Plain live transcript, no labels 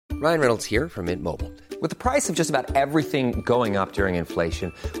Ryan Reynolds here from Mint Mobile. With the price of just about everything going up during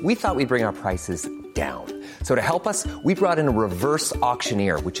inflation, we thought we'd bring our prices down. So to help us, we brought in a reverse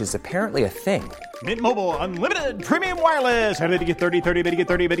auctioneer, which is apparently a thing. Mint Mobile Unlimited Premium Wireless. How to get 30, 30, bit to get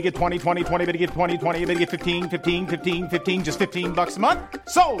 30, bit to get 20, 20, 20, bit to get 20, 20, bit to get 15, 15, 15, 15, just $15 a month?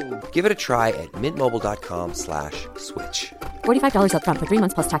 Sold! Give it a try at mintmobile.com/switch. $45 up front for 3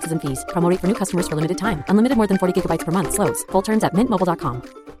 months plus taxes and fees. Promo rate for new customers for limited time. Unlimited more than 40 gigabytes per month. Slows full terms at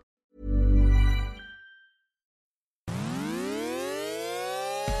mintmobile.com.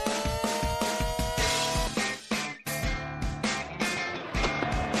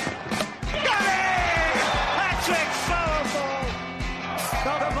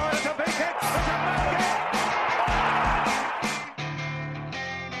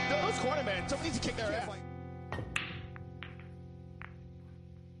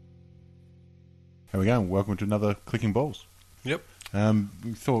 Here we go. Welcome to another Clicking Balls. Yep.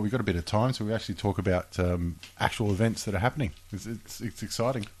 We thought we got a bit of time, so we actually talk about actual events that are happening. It's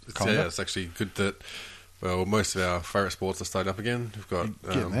exciting. It's actually good that, well, most of our favourite sports are starting up again. We've got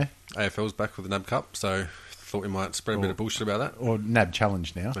AFL's back with the NAB Cup, so thought we might spread a bit of bullshit about that. Or NAB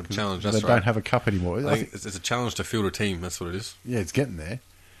Challenge now. NAB Challenge, that's right. They don't have a cup anymore. I think it's a challenge to field a team, that's what it is. Yeah, it's getting there.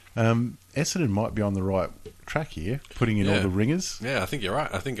 Essendon might be on the right track here, putting in all the ringers. Yeah, I think you're right.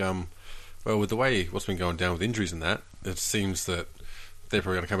 I think... well, with the way what's been going down with injuries and that, it seems that they're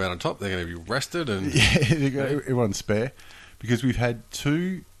probably going to come out on top. They're going to be rested and everyone's spare, because we've had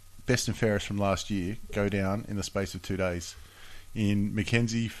two best and fairest from last year go down in the space of 2 days. In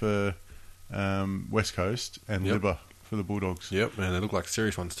Mackenzie for West Coast and Libba for the Bulldogs. Yep, and they look like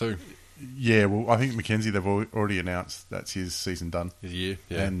serious ones too. Yeah, well, I think Mackenzie, they've already announced that's his season done. His year,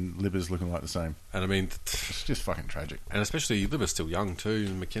 yeah. And Libba's looking like the same. And I mean... it's just fucking tragic. And especially Libba's still young too,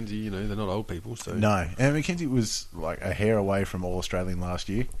 and Mackenzie, they're not old people, so... No, and Mackenzie was like a hair away from All-Australian last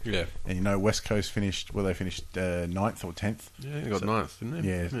year. Yeah. And West Coast finished 9th or 10th. Yeah, they got 9th, didn't they?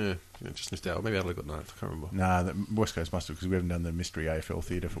 Yeah. Yeah, just missed out. Maybe Adelaide got 9th, I can't remember. Nah, West Coast must have, because we haven't done the mystery AFL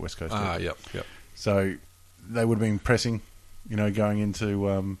theatre for West Coast. Yep. So they would have been pressing, going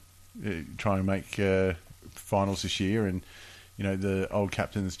into... try and make finals this year, and the old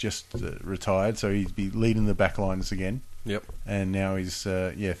captain's just retired, so he'd be leading the back lines again. Yep. And now he's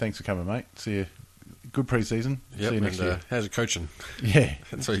thanks for coming, mate. See you. Good pre-season. Yep. See you next year. How's your coaching? Yeah,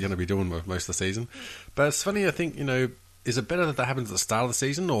 that's what you're going to be doing most of the season. But it's funny. I think is it better that happens at the start of the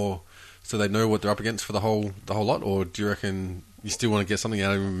season, or so they know what they're up against for the whole lot, or do you reckon you still want to get something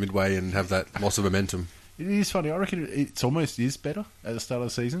out of them midway and have that loss of momentum? It is funny. I reckon it's almost is better at the start of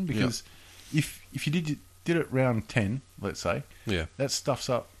the season, because if you did it round 10, let's say, that stuffs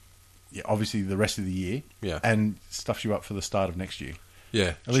up, obviously the rest of the year, and stuffs you up for the start of next year.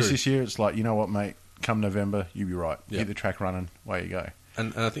 Yeah, at least this year it's like, you know what, mate, come November, you'll be right. Get the track running, away you go.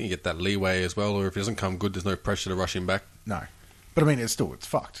 And I think you get that leeway as well, or if it doesn't come good, there's no pressure to rush him back. No. But I mean, it's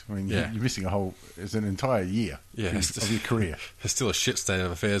fucked. I mean, you're missing it's an entire year of your career. There's still a shit state of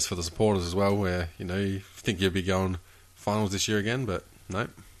affairs for the supporters as well, where, you think you'd be going finals this year again, but no.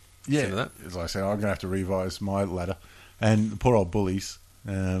 Yeah, as I say, I'm going to have to revise my ladder. And the poor old bullies.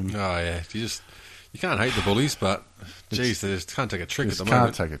 You can't hate the bullies, but, geez, they just can't take a trick at the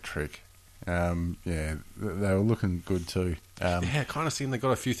moment. Can't take a trick. They were looking good too. It kind of seemed they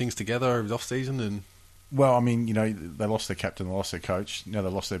got a few things together over the off-season and... Well, I mean, they lost their captain, they lost their coach. Now they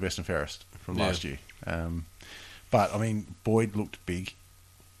lost their best and fairest from last year. But I mean, Boyd looked big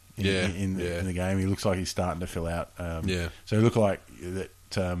in the game. He looks like he's starting to fill out. So it looked like that.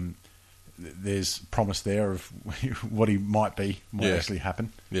 There's promise there of what he might be might actually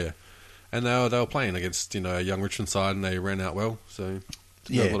happen. Yeah, and they were playing against a young Richmond side, and they ran out well. So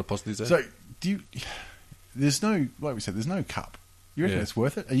a lot of positives there. So there's no, like we said, there's no cup. You reckon it's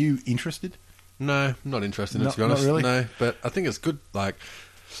worth it? Are you interested? No, I'm not interested in it, to be honest. Not really? No, but I think it's good. Like,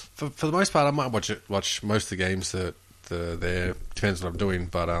 for the most part, I might watch most of the games that there. Depends what I'm doing,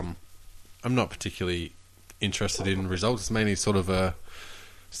 but I'm not particularly interested in results. It's mainly sort of the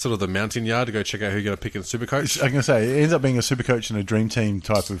mountain yard to go check out who you're going to pick in Supercoach. I was going to say, it ends up being a Supercoach and a Dream Team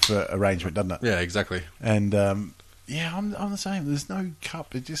type of arrangement, doesn't it? Yeah, exactly. And I'm the same. There's no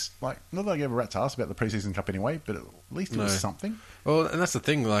cup. It just, like, not that I gave a rat's ass about the preseason cup anyway, but at least it was something. Well, and that's the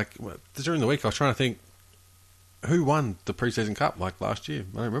thing. Like, during the week, I was trying to think who won the preseason cup like last year.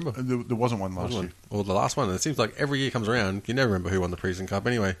 I don't remember. There wasn't one last year, or the last one. And it seems like every year comes around, you never remember who won the preseason cup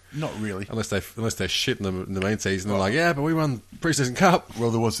anyway. Not really, unless they're shit in the main season. They're like, yeah, but we won the preseason cup. Well,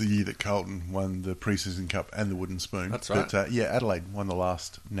 there was the year that Carlton won the preseason cup and the wooden spoon. That's right. But Adelaide won the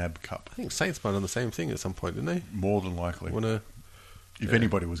last NAB cup. I think Saints might have done the same thing at some point, didn't they? More than likely. If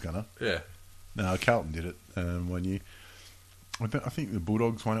anybody was gonna. Yeah. No, Carlton did it 1 year. I think the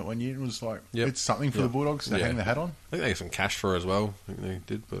Bulldogs won it one year. It was like, Yep. it's something for the Bulldogs to hang their hat on. I think they get some cash for it as well. I think they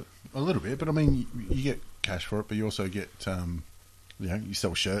did, but A little bit, but I mean, you get cash for it, but you also get, you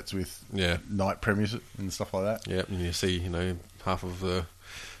sell shirts with night premiers and stuff like that. yeah, and you see, half of the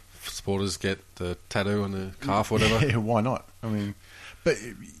supporters get the tattoo on the calf or whatever. Yeah, why not? I mean, but,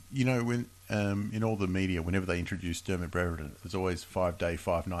 when in all the media, whenever they introduce Dermot Brereton, there's always 5-day,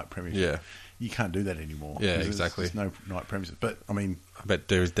 5-night premiership. Yeah. You can't do that anymore. Yeah, exactly. There's no night premiership. But, I mean... I bet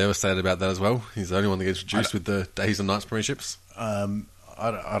Derry's devastated about that as well. He's the only one that gets introduced with the days and nights premierships.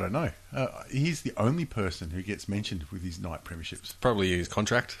 I don't know. He's the only person who gets mentioned with his night premierships. Probably his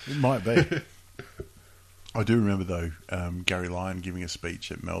contract. It might be. I do remember, though, Gary Lyon giving a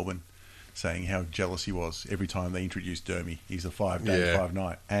speech at Melbourne saying how jealous he was every time they introduced Dermy. He's a 5-day,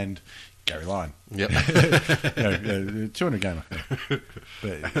 5-night. And Gary Lyon. Yep. 200 gamer.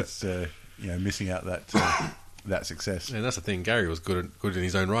 But it's, missing out that success. And that's the thing. Gary was good in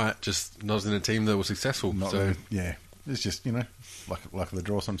his own right, just not in a team that was successful. It's just, luck of the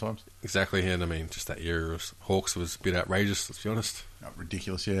draw sometimes. Exactly, and I mean, just that year of Hawks was a bit outrageous, let's be honest.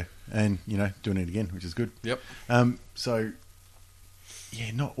 Ridiculous, yeah. And, doing it again, which is good. Yep. So,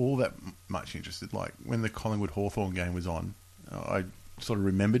 not all that much interested. Like, when the Collingwood-Hawthorn game was on, I sort of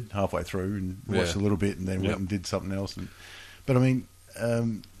remembered halfway through and watched a little bit and then went and did something else. But, I mean,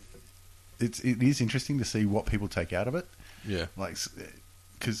 it is interesting to see what people take out of it. Yeah. Like...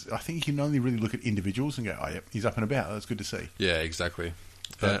 Because I think you can only really look at individuals and go, oh, yep, he's up and about. That's good to see. Yeah, exactly.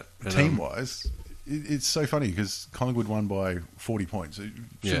 But team-wise, it's so funny because Collingwood won by 40 points. It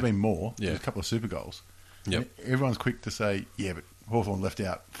should have been more. Yeah. There's a couple of super goals. Yep. And everyone's quick to say, yeah, but Hawthorn left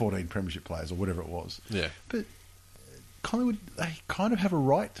out 14 premiership players or whatever it was. Yeah. But Collingwood, they kind of have a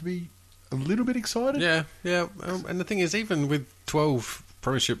right to be a little bit excited. Yeah, yeah. And the thing is, even with 12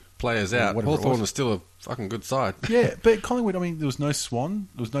 premiership players out, Hawthorn was still a fucking good side. Yeah, but Collingwood, I mean, there was no Swan,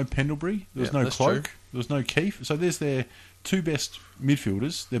 there was no Pendlebury, there was no Cloak, there was no Keefe. So there's their two best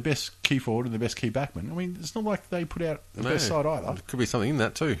midfielders, their best key forward and their best key backman. I mean, it's not like they put out the best side either. Could be something in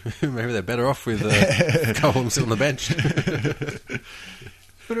that too. Maybe they're better off with Cole sitting on the bench.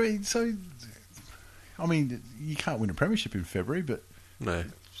 But I mean, you can't win a premiership in February, but no,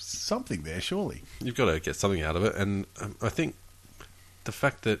 something there, surely. You've got to get something out of it, and I think the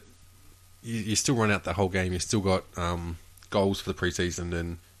fact that you still run out that whole game, you still got goals for the preseason,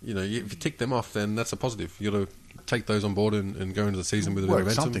 and if you tick them off, then that's a positive. You got to take those on board and go into the season with a bit of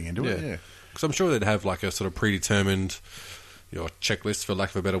momentum. Something into it, yeah. Because I'm sure they'd have like a sort of predetermined checklist, for lack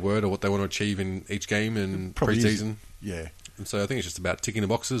of a better word, or what they want to achieve in each game in preseason. Yeah. And so I think it's just about ticking the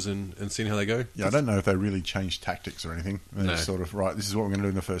boxes and seeing how they go. Yeah, I don't know if they really changed tactics or anything. They're sort of, right, this is what we're going to do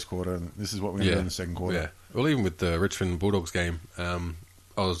in the first quarter, and this is what we're going to do in the second quarter. Yeah. Well, even with the Richmond Bulldogs game, I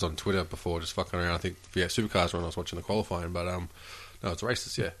was on Twitter before, just fucking around. I think Supercars when I was watching the qualifying, but no, it's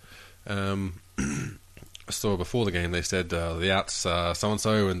racist. Yeah. I saw before the game they said the outs so and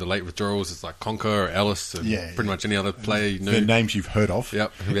so, and the late withdrawals is like Conker or Ellis, and pretty much any other player you knew. The names you've heard of.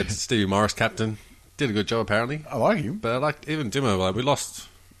 Yep. We had Stevie Morris captain, did a good job apparently. I like him, but I liked even Dimmer. Like, we lost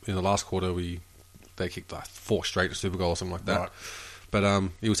in the last quarter. They kicked like 4 straight to Super Goal or something like that. Right.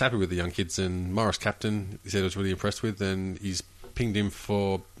 But he was happy with the young kids, and Morris captain, he said he was really impressed with, and he's pinged him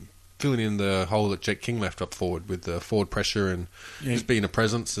for filling in the hole that Jake King left up forward with the forward pressure and just being a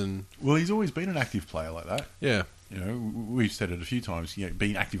presence. And well, he's always been an active player like that. Yeah. We've said it a few times,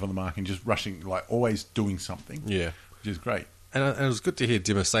 being active on the mark and just rushing, like always doing something. Yeah. Which is great. And it was good to hear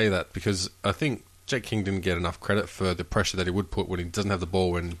Dimmer say that, because I think Jake King didn't get enough credit for the pressure that he would put when he doesn't have the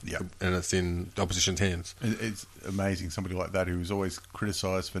ball and it's in the opposition's hands. It's amazing, somebody like that who was always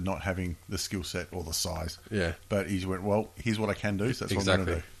criticised for not having the skill set or the size. Yeah. But he went, well, here's what I can do, so that's what I'm going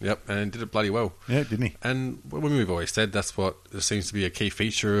to do. Yep, and did it bloody well. Yeah, didn't he? And when we've always said that's what seems to be a key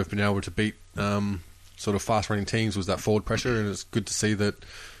feature of being able to beat sort of fast-running teams, was that forward pressure, and it's good to see that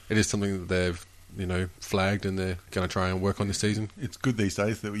it is something that they've flagged and they're going to try and work on this season. It's good these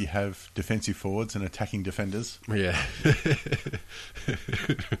days that we have defensive forwards and attacking defenders. Yeah.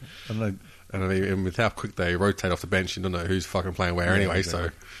 And with how quick they rotate off the bench, you don't know who's fucking playing where anyway,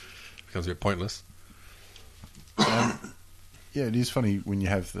 exactly. So it becomes a bit pointless. Yeah, it is funny when you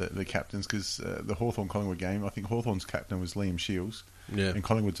have the captains, because the Hawthorn-Collingwood game, I think Hawthorn's captain was Liam Shields, and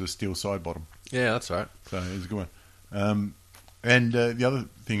Collingwood's was Steele Sidebottom. Yeah, that's right. So it was a good one. And the other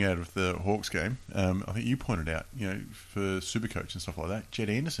thing out of the Hawks game, I think you pointed out, for Supercoach and stuff like that,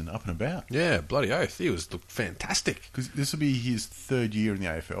 Jed Anderson up and about. Yeah, bloody oath. He looked fantastic. Because this will be his 3rd year in the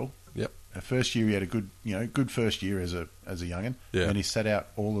AFL. Yep. First year he had a good first year as a young'un. Yeah. And he sat out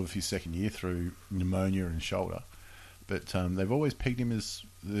all of his second year through pneumonia and shoulder. But they've always pegged him as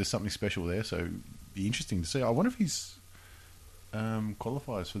there's something special there, so it'd be interesting to see. I wonder if he's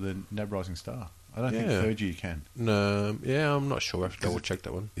qualifies for the NAB Rising Star. I don't think third year you can. No, I'm not sure. I have to double check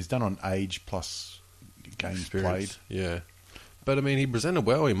that one. It's done on age plus games played. Yeah. But, I mean, he presented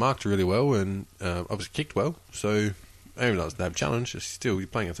well, he marked really well, and obviously kicked well. So, even though it's NAB Challenge, it's still, you're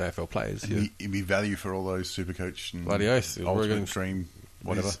playing against AFL players. He'd be value for all those Supercoach and Bloody oath. Ultimate Dream,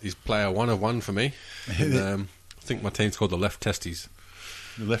 whatever. He's player 1 of 1 for me. And, I think my team's called the Left Testies.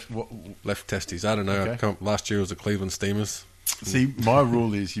 The Left Testies. I don't know. Okay. Last year was the Cleveland Steamers. See, my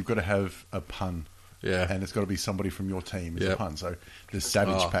rule is you've got to have a pun. Yeah. And it's got to be somebody from your team as a pun. So the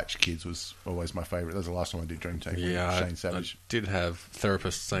Savage Patch Kids was always my favourite. That was the last time I did Dream Team. Yeah, Shane Savage. I did have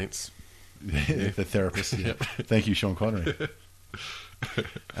Therapist Saints. The therapist. Yeah. Thank you, Sean Connery.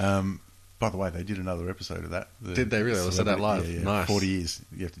 By the way, they did another episode of that. Did they really? I said that live. Yeah. Nice. 40 years.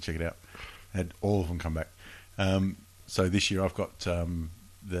 You have to check it out. Had all of them come back. So this year I've got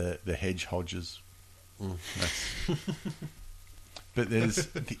the Hedge Hodges. But there's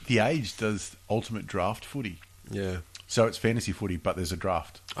the Age does ultimate draft footy. Yeah. So it's fantasy footy, but there's a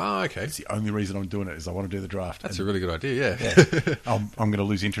draft. Oh, okay. It's the only reason I'm doing it is I want to do the draft. That's a really good idea, yeah. I'm going to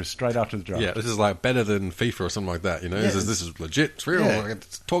lose interest straight after the draft. Yeah, this is like better than FIFA or something like that, you know? Yeah. This is legit, it's real. Yeah. I get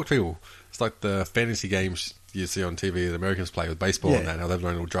to talk to people. It's like the fantasy games you see on TV the Americans play with baseball and that. Now they've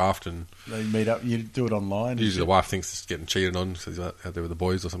their own little draft and... They meet up, you do it online. Usually the wife thinks it's getting cheated on because he's out there with the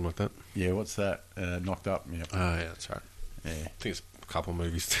boys or something like that. Yeah, what's that? Knocked Up. Yeah. Oh, yeah, that's right. Yeah. I think it's a couple of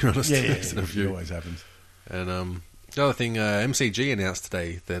movies, to be honest. Yeah, it always happens. And the other thing, MCG announced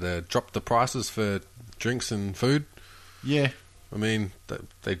today that dropped the prices for drinks and food. Yeah. I mean,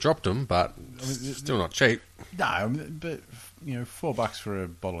 they dropped them, but still not cheap. No, but, $4 for a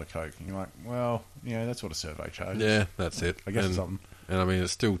bottle of Coke. And you're like, well, that's what a survey charges. Yeah, that's it. I guess it's something. And I mean,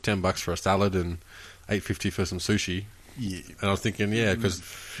 it's still $10 for a salad and $8.50 for some sushi. Yeah. And I was thinking, because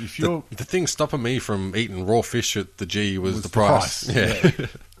if you're the thing stopping me from eating raw fish at the G was the price. Yeah.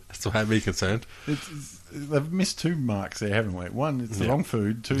 That's what had me concerned. They've missed two marks there, haven't we? One, it's the wrong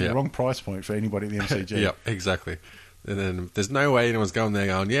food. Two, the wrong price point for anybody in the MCG. Yep, exactly. And then there's no way anyone's going there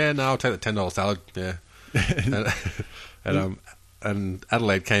going, yeah, no, I'll take the $10 salad. Yeah. And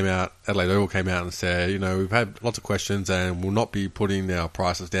Adelaide Oil came out and said, we've had lots of questions and we'll not be putting our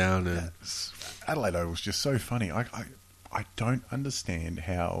prices down. And Adelaide Oil was just so funny. I don't understand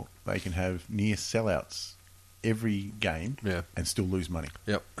how they can have near sellouts every game and still lose money.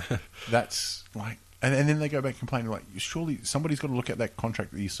 Yep. That's like... And then they go back complaining, like, surely somebody's got to look at that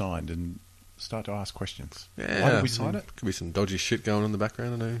contract that you signed and start to ask questions. Yeah. Why did we sign it? Could be some dodgy shit going on in the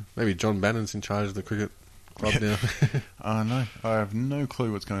background, I know. Maybe John Bannon's in charge of the cricket club now. I know. I have no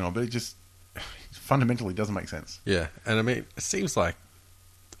clue what's going on, but it just fundamentally doesn't make sense. Yeah. And I mean, it seems like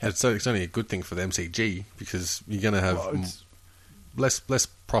it's only a good thing for the MCG because you're going to have less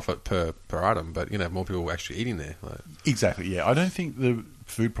profit per item, but have more people actually eating there. Exactly, yeah. I don't think the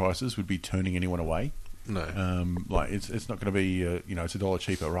food prices would be turning anyone away. No. It's not going to be, it's $1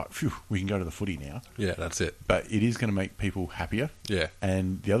 cheaper, right? Phew, we can go to the footy now. Yeah, that's it. But it is going to make people happier. Yeah.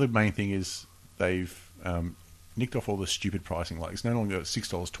 And the other main thing is they've nicked off all the stupid pricing. Like, it's no longer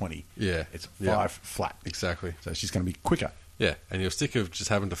 $6.20. Yeah. It's $5 flat. Exactly. So it's just going to be quicker. Yeah, and you're sick of just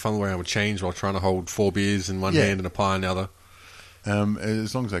having to funnel around with change while trying to hold 4 beers in one hand and a pie in the other.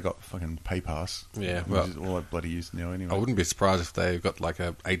 As long as they got fucking pay pass. Yeah, which is all I bloody use now anyway. I wouldn't be surprised if they've got like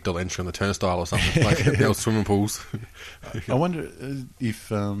a $8 entry on the turnstile or something, like the old swimming pools. I wonder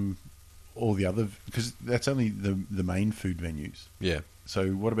if all the other... Because that's only the main food venues. Yeah. So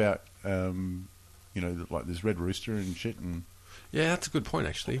what about, like there's Red Rooster and shit and... Yeah, that's a good point,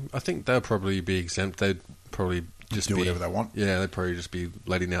 actually. I think they'll probably be exempt. They'd probably just do whatever they want. Yeah, they'd probably just be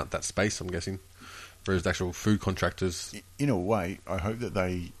letting out that space, I'm guessing. Whereas the actual food contractors... In a way, I hope that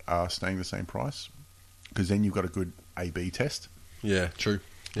they are staying the same price, because then you've got a good A/B test. Yeah, true.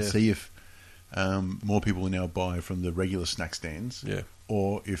 Yeah. See if more people now buy from the regular snack stands,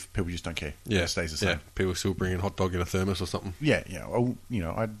 or if people just don't care. Yeah, it stays the same. Yeah. People still bring in hot dog in a thermos or something. Yeah. Well,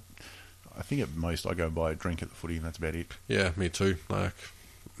 I think at most I go and buy a drink at the footy, and that's about it. Yeah, me too. Like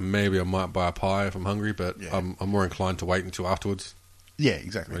maybe I might buy a pie if I'm hungry, but I'm more inclined to wait until afterwards. Yeah,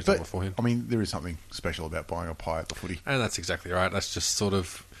 exactly. But, beforehand. I mean, there is something special about buying a pie at the footy. And that's exactly right. That's just sort of,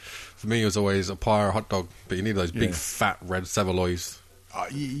 for me, it was always a pie or a hot dog, but you need those big, fat, red Savaloys.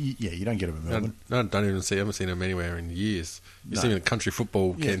 You don't get them in Melbourne. I don't even see, I haven't seen them anywhere in years. You see them in country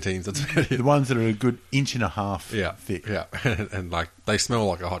football canteens. That's about it. The ones that are a good inch and a half thick. Yeah, and like, they smell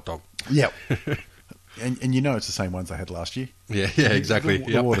like a hot dog. Yeah. And it's the same ones I had last year. Yeah, exactly.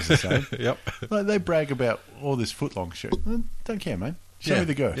 The water's the same. Yep. Like, they brag about all this foot-long shit. Don't care, mate. Show me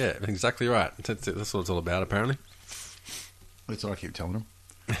the girth. Yeah, exactly right. That's what it's all about, apparently. That's what I keep telling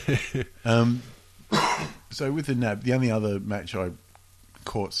them. So with the NAB, the only other match I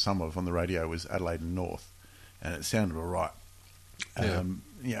caught some of on the radio was Adelaide and North, and it sounded all right.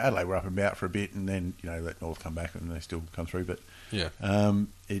 Adelaide were up and about for a bit, and then let North come back, and they still come through. But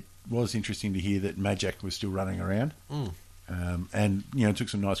it was interesting to hear that Majak was still running around, and took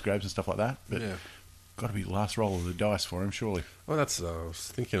some nice grabs and stuff like that. But got to be the last roll of the dice for him, surely. Well, I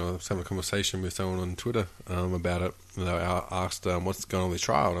was thinking, I was having a conversation with someone on Twitter about it. They asked what's going on with the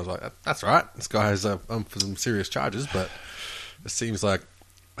trial, and I was like, that's right. This guy has for some serious charges, but it seems like,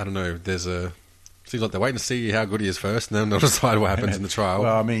 I don't know, seems like they're waiting to see how good he is first, and then they'll decide what happens in the trial.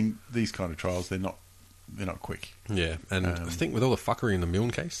 Well, I mean, these kind of trials, they're not quick. Yeah, and I think with all the fuckery in the Milne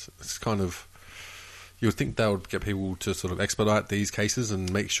case, it's kind of, you would think they would get people to sort of expedite these cases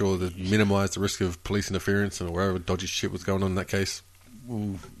and make sure that minimise the risk of police interference and wherever dodgy shit was going on in that case.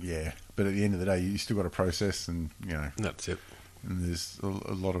 Well, yeah, but at the end of the day, you still got to process, and that's it. And there's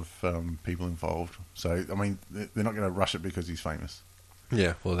a lot of people involved. So I mean, they're not going to rush it because he's famous.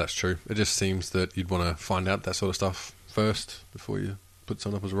 Yeah, well, that's true. It just seems that you'd want to find out that sort of stuff first before you put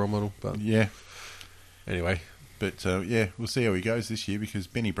someone up as a role model. But yeah. Anyway. But, we'll see how he goes this year, because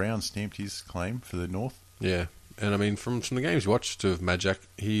Benny Brown stamped his claim for the North. Yeah, and I mean, from the games you watched of Majak,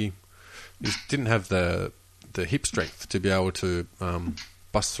 he didn't have the hip strength to be able to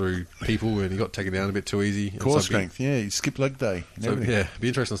bust through people, and he got taken down a bit too easy. Core strength, he skipped leg day. So, yeah, it'd be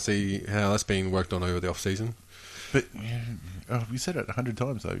interesting to see how that's been worked on over the off-season. But we said it 100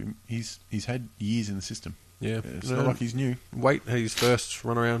 times, though. He's had years in the system. Yeah. It's not like he's new. Wait, his first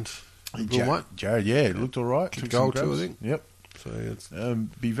run around. Jared, it looked all right. Took goal too, I think. Yep. So it's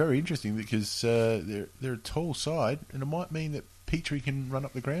be very interesting, because they're a tall side, and it might mean that Petrie can run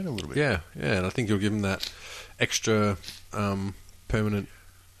up the ground a little bit. Yeah, and I think you'll give him that extra permanent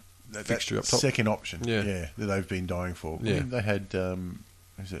fixture up top. Second option, that they've been dying for. Yeah. I mean, they had,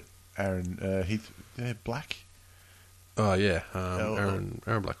 Aaron Heath, they had Black. Oh, yeah,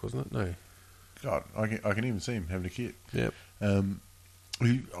 Aaron Black, wasn't it? No. God, I can even see him having a kid. Yep.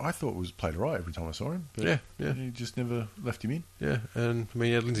 Who I thought was played all right every time I saw him. But he just never left him in. Yeah, and I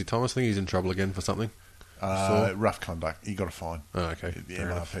mean, Lindsay Thomas, I think he's in trouble again for something. Rough conduct. He got a fine. Oh, okay. At the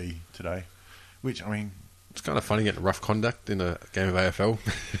MRP today. Which, I mean... It's kind of funny getting rough conduct in a game of AFL.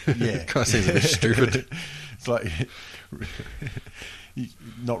 Yeah. Kind of seems a bit stupid. It's like...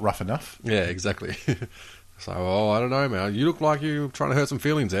 not rough enough. Yeah, exactly. So, I don't know, man. You look like you're trying to hurt some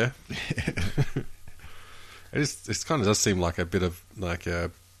feelings there. It kind of does seem like a bit of like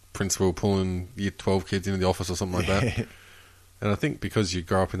a principal pulling year 12 kids into the office or something like that. And I think because you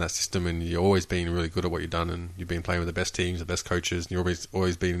grow up in that system and you've always been really good at what you've done, and you've been playing with the best teams, the best coaches, and you've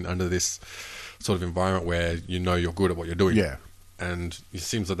always been under this sort of environment where you're good at what you're doing. Yeah. And it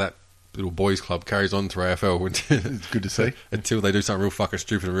seems like that little boys club carries on through AFL. It's good to see. Until they do something real fucking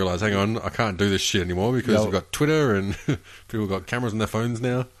stupid and realise, hang on, I can't do this shit anymore because we've got Twitter and people got cameras on their phones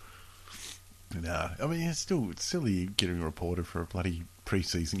now. No, I mean, it's silly getting reported for a bloody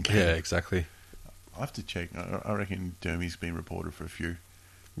pre-season game. Yeah, exactly. I have to check. I reckon Dermy's been reported for a few.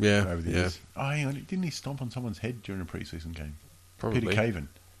 Yeah, over the years. Oh, hang on, didn't he stomp on someone's head during a pre-season game? Probably. Peter Caven.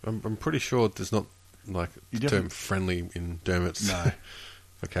 I'm pretty sure there's not like term friendly in Dermot's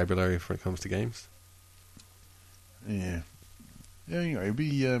vocabulary when it comes to games. Yeah. Yeah, anyway, it'll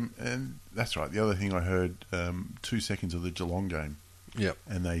be, and that's right. The other thing I heard, 2 seconds of the Geelong game. Yep.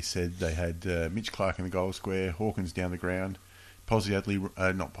 And they said they had Mitch Clark in the goal square, Hawkins down the ground, Kirsten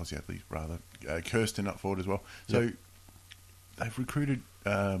up forward as well. So they've recruited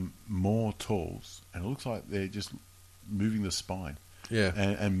more talls, and it looks like they're just moving the spine. Yeah.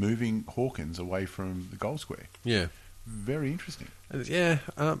 And moving Hawkins away from the goal square. Yeah. Very interesting. Yeah,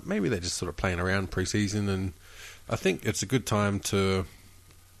 maybe they're just sort of playing around pre-season, and I think it's a good time to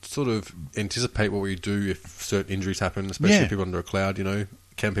sort of anticipate what we do if certain injuries happen, especially people under a cloud.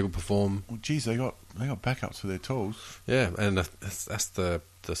 Can people perform? Well, geez, they got backups for their tools. Yeah, and that's the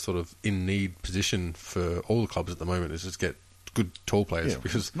sort of in need position for all the clubs at the moment, is just get good tall players. Yeah,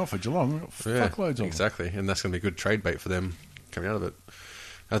 because not for Geelong, fuckloads of them. Exactly, and that's going to be good trade bait for them coming out of it.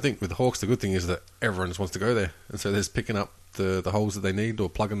 I think with the Hawks, the good thing is that everyone just wants to go there, and so they're just picking up the holes that they need or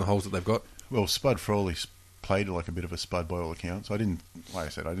plugging the holes that they've got. Well, Spud Frawley played like a bit of a Spud by all accounts. I didn't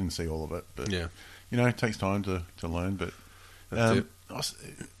see all of it, but it takes time to learn. But the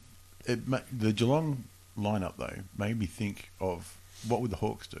Geelong lineup though made me think of what would the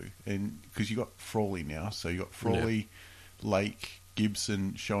Hawks do, and because you got Frawley now, so you got Frawley, Lake,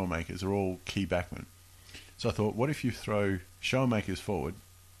 Gibson, Showemakers are all key backmen. So I thought, what if you throw Showemakers forward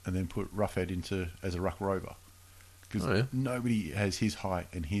and then put Roughhead into as a ruck rover? Because nobody has his height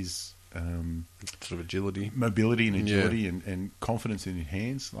and his sort of agility, mobility, and agility, and confidence in his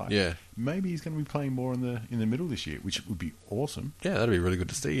hands. Like, maybe he's going to be playing more in the middle this year, which would be awesome. Yeah, that'd be really good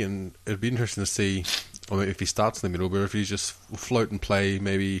to see, and it'd be interesting to see. I mean, if he starts in the middle, but if he's just float and play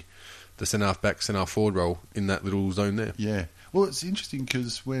maybe the centre half back, centre half forward role in that little zone there. Yeah. Well, it's interesting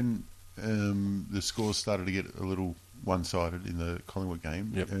because when the scores started to get a little one-sided in the Collingwood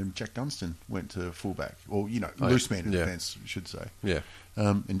game, Jack Dunstan went to fullback, or loose man in defence, should say. Yeah.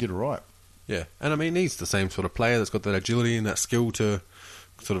 And did all right. Yeah, and I mean, he's the same sort of player that's got that agility and that skill to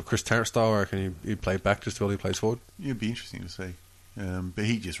sort of Chris Tarrant style. I reckon he'd play back just while he plays forward. It'd be interesting to see. But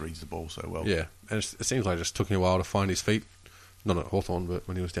he just reads the ball so well. Yeah, and it seems like it just took him a while to find his feet. Not at Hawthorn, but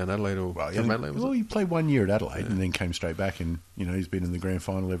when he was down Adelaide or Adelaide, he played 1 year at Adelaide and then came straight back, and he's been in the grand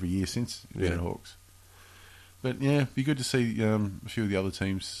final every year since the Hawks. But yeah, it'd be good to see a few of the other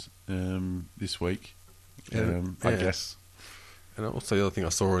teams this week. I guess. And also the other thing I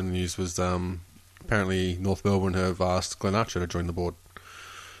saw in the news was apparently North Melbourne have asked Glenn Archer to join the board,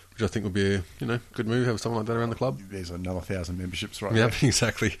 which I think would be a good move. Have someone like that around the club. There's another 1,000 memberships right there. Yeah,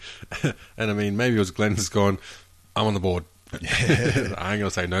 exactly. And I mean, maybe it was Glenn's gone, I'm on the board. I ain't going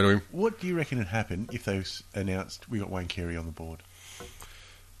to say no to him. What do you reckon would happen if they announced we got Wayne Carey on the board?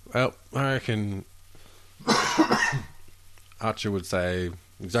 Well, I reckon Archer would say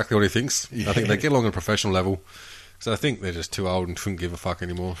exactly what he thinks. Yeah. I think they get along at a professional level. So I think they're just too old and couldn't give a fuck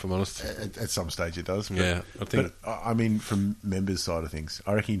anymore, if I'm honest. At some stage it does. But, yeah, I think. But, I mean, from members' side of things,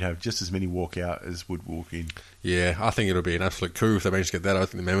 I reckon you'd have just as many walk out as would walk in. Yeah, I think it'll be an absolute coup if they manage to get that. I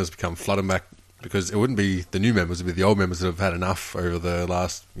think the members become flooding back, because it wouldn't be the new members, it would be the old members that have had enough over the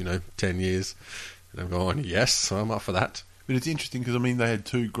last, 10 years. And they've gone, yes, I'm up for that. But it's interesting because, I mean, they had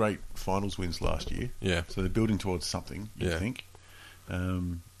 2 great finals wins last year. Yeah. So they're building towards something, you think.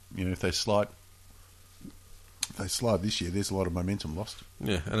 If they slide this year, there's a lot of momentum lost.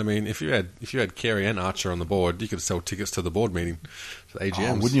 Yeah, and I mean, if you had Carey and Archer on the board, you could sell tickets to the board meeting, to the AGMs.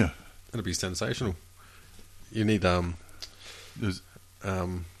 Oh, wouldn't you? That'd be sensational. You need Paul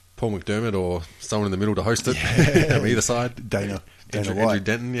McDermott or someone in the middle to host it, from either side. Dana White. Andrew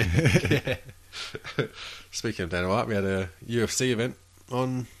Denton, yeah. Speaking of Dana White, we had a UFC event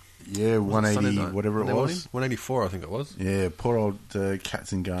on... Yeah, 180, whatever it was. 184, I think it was. Yeah, poor old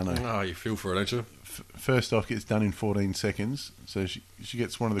Katzengano. Oh, you feel for it, don't you? First off, gets done in 14 seconds, so she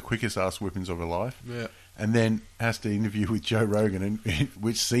gets one of the quickest ass whippings of her life. Yeah. And then has to interview with Joe Rogan,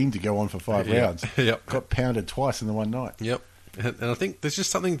 which seemed to go on for 5 rounds. Yep. Got pounded twice in the one night. Yep. And I think there's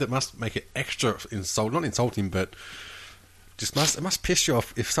just something that must make it extra not insulting, but it must piss you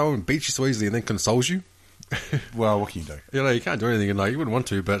off if someone beats you so easily and then consoles you. Well, what can you do? You can't do anything, and you wouldn't want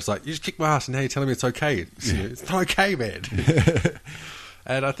to, but it's like, you just kick my ass and now you're telling me it's okay. It's not okay, man.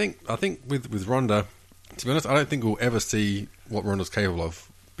 And I think with Ronda, to be honest, I don't think we'll ever see what Ronda's capable of,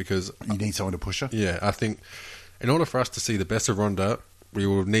 because you need someone to push her. Yeah, I think in order for us to see the best of Ronda, we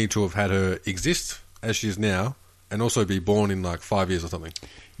will need to have had her exist as she is now, and also be born in 5 years or something.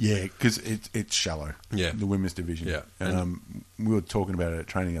 Yeah, because it's shallow. Yeah, the women's division. Yeah, and we were talking about it at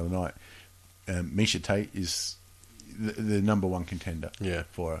training the other night. Misha Tate is the number one contender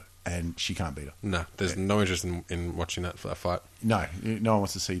for her, and she can't beat her. No, there's no interest in watching that fight. No one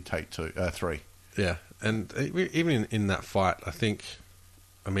wants to see Tate 3. Yeah, and even in that fight,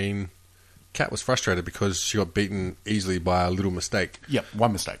 Kat was frustrated because she got beaten easily by a little mistake. Yep,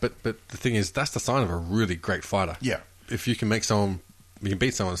 one mistake. But the thing is, that's the sign of a really great fighter. Yeah. If you can beat someone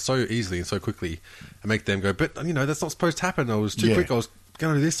so easily and so quickly and make them go, but that's not supposed to happen. I was too quick. I was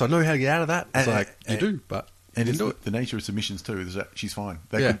going to do this. I know how to get out of that. It's you do, but and you it's do it. The nature of submissions too is that she's fine.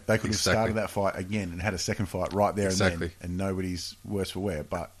 They could have started that fight again and had a second fight right there and then, and nobody's worse for wear.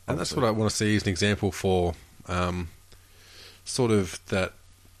 And that's what I want to see as an example for sort of that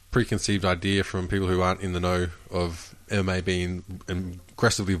preconceived idea from people who aren't in the know of MMA being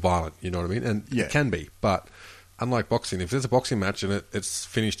aggressively violent. You know what I mean? And it can be, but unlike boxing, if there's a boxing match and it's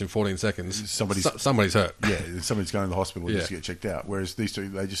finished in 14 seconds, somebody's hurt. Yeah, somebody's going to the hospital just to get checked out. Whereas these two,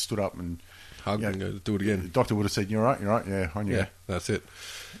 they just stood up and hugged and go, do it again. The doctor would have said, "You're right, yeah, on you." Yeah, that's it.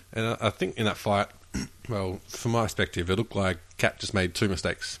 And I think in that fight, well, from my perspective, it looked like Kat just made 2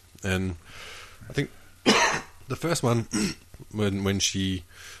 mistakes. And I think the first one, when she...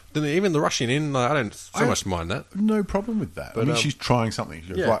 Even the rushing in, I don't so much mind that. No problem with that. But, she's trying something.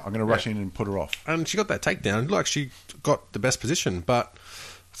 She's right, I'm going to rush in and put her off. And she got that takedown. Like, she got the best position. But,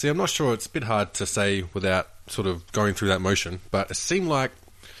 see, I'm not sure. It's a bit hard to say without sort of going through that motion. But it seemed like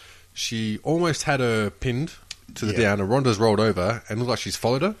she almost had her pinned to the down, and Ronda's rolled over, and looked like she's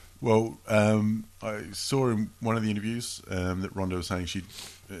followed her. Well, I saw in one of the interviews that Ronda was saying she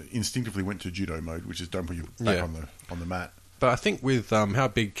instinctively went to judo mode, which is don't put your back on the mat. But I think with how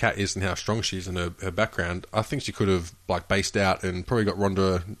big Kat is and how strong she is in her background, I think she could have like based out and probably got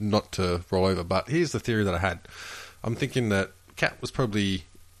Ronda not to roll over. But here's the theory that I had. I'm thinking that Kat was probably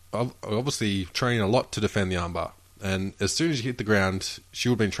obviously training a lot to defend the armbar. And as soon as she hit the ground, she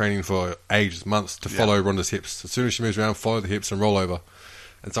would have been training for ages, months, to follow Ronda's hips. As soon as she moves around, follow the hips and roll over.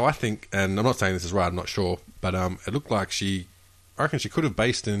 And so I think, and I'm not saying this is right, I'm not sure, but it looked like I reckon she could have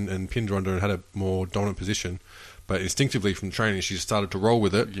based and pinned Ronda and had a more dominant position. But instinctively from training, she started to roll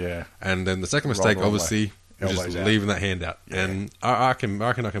with it. Yeah. And then the second mistake, obviously, was just leaving that hand out. Yeah. And I reckon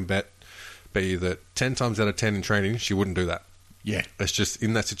I can bet you that 10 times out of 10 in training, she wouldn't do that. Yeah. It's just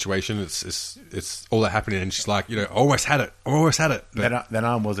in that situation, it's all that happening, and she's like, almost had it. That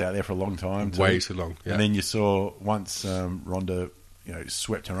arm was out there for a long time. Way too long. Yeah. And then you saw once Ronda,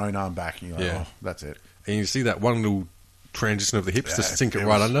 swept her own arm back, and you're like, oh, that's it. And you see that one little transition of the hips to sink it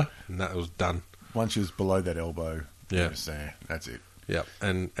right under, and that was done. Once she was below that elbow, that's it. Yeah.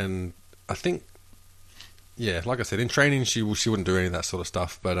 And I think, like I said, in training, she wouldn't do any of that sort of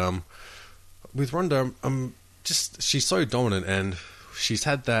stuff. But with Ronda, she's so dominant, and she's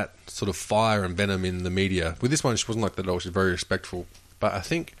had that sort of fire and venom in the media. With this one, she wasn't like that at all. She's very respectful. But I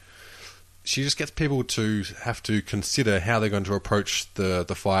think she just gets people to have to consider how they're going to approach the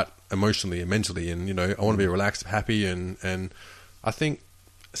fight emotionally and mentally. And, I want to be relaxed, happy. And I think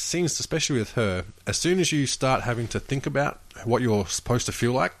it seems, especially with her, as soon as you start having to think about what you're supposed to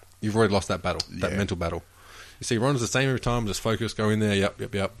feel like, you've already lost that battle, that mental battle. You see, Ronda's the same every time, just focus, go in there,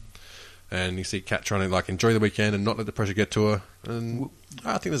 yep. And you see Kat trying to enjoy the weekend and not let the pressure get to her. And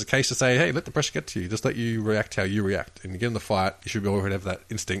I think there's a case to say, hey, let the pressure get to you. Just let you react how you react. And you get in the fight, you should be able to have that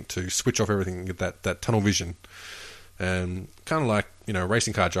instinct to switch off everything and get that tunnel vision. And kind of like,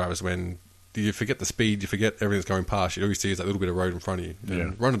 racing car drivers, when you forget the speed, you forget everything that's going past, you always see is that little bit of road in front of you.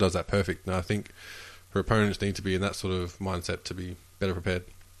 And Ronda does that perfect. And I think her opponents need to be in that sort of mindset to be better prepared.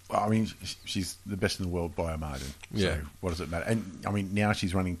 Well, I mean, she's the best in the world by a margin. So what does it matter? And, I mean, now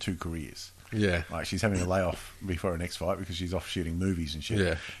she's running 2 careers. Yeah. Like, she's having a layoff before her next fight because she's off shooting movies and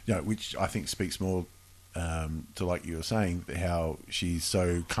shit. Yeah. Which I think speaks more to, like you were saying, how she's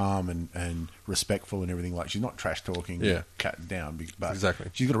so calm and respectful and everything. Like, she's not trash-talking Kat down. But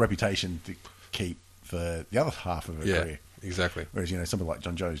she's got a reputation to keep for the other half of her career. Exactly. Whereas, somebody like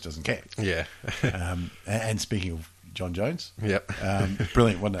John Jones doesn't care. Yeah. And speaking of John Jones. Yep.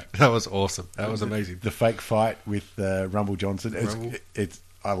 Brilliant, wasn't it? That was awesome. That was amazing. The fake fight with Rumble Johnson.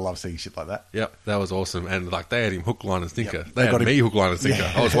 I love seeing shit like that. Yep, that was awesome. And they had him hook, line, and sinker. Yep. They had me hook, line, and sinker.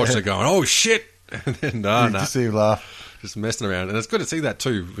 I was watching it going, oh shit! And then just see him laugh. Just messing around. And it's good to see that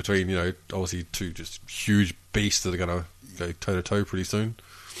too, between, obviously 2 just huge beasts that are going to go toe to toe pretty soon.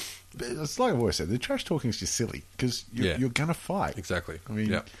 It's like I've always said, the trash talking is just silly because you're going to fight. Exactly. I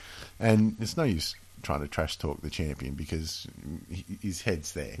mean, and it's no use trying to trash talk the champion because his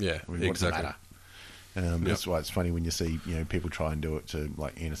head's there. Yeah, I mean, exactly. That's why it's funny when you see people try and do it to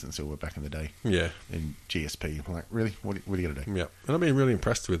like Anderson Silva back in the day. Yeah, and GSP. I'm like, really? What are you gonna do? Yeah, and I've been really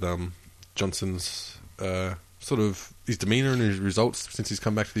impressed with Johnson's sort of his demeanour and his results since he's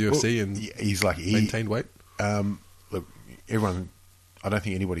come back to the UFC and he's like maintained weight. Look, everyone. I don't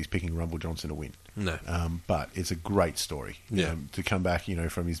think anybody's picking Rumble Johnson to win. No, but it's a great story. To come back,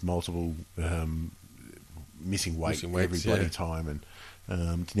 from his multiple missing weight every bloody time and.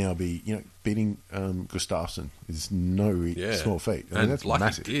 To now be, beating Gustafsson is no small feat. I mean, that's like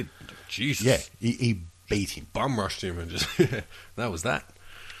massive. He did. Jesus. Yeah, he beat him. Bum rushed him and just... that was that.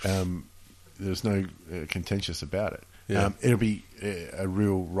 There's no contentious about it. Yeah. It'll be a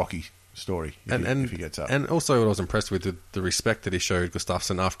real rocky story if he gets up. And also what I was impressed with, the respect that he showed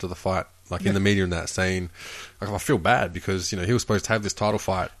Gustafsson after the fight, in the media and that, saying, I feel bad because, he was supposed to have this title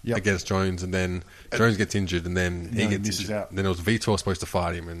fight against Jones and then Jones gets injured and then he gets injured. Out. And then it was Vitor supposed to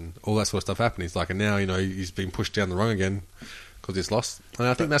fight him and all that sort of stuff happened. He's like, and now, he's been pushed down the rung again because he's lost. And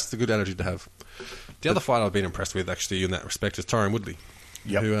I think that's the good attitude to have. The other fight I've been impressed with, actually, in that respect, is Tyron Woodley,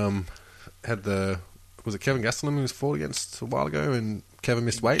 who had was it Kevin Gastelum who was fought against a while ago and Kevin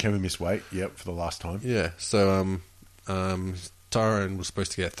missed weight? Kevin missed weight, for the last time. Yeah, so Tyron was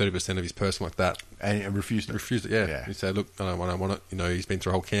supposed to get 30% of his purse like that. And refused it? Refused it, yeah. He said, look, I don't want it. He's been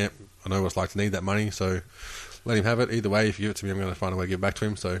through a whole camp. I know what it's like to need that money, so let him have it. Either way, if you give it to me, I'm going to find a way to give it back to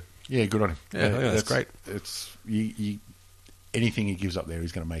him. So yeah, good on him. Yeah, that's great. It's anything he gives up there,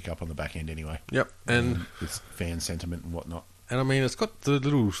 he's going to make up on the back end anyway. Yep. And with fan sentiment and whatnot. And I mean, it's got the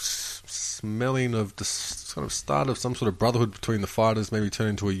little smelling of the sort of start of some sort of brotherhood between the fighters, maybe turn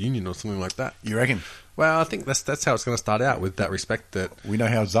into a union or something like that. You reckon? Well, I think that's how it's going to start out, with that respect that... We know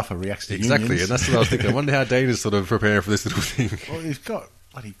how Zuffa reacts to unions. Exactly, and that's what I was thinking. I wonder how Dana's sort of preparing for this little thing. Well, he's got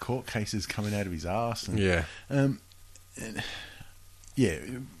bloody court cases coming out of his arse. And, yeah. yeah.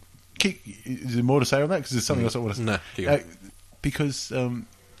 Is there more to say on that? Because there's something else I want to say. No, because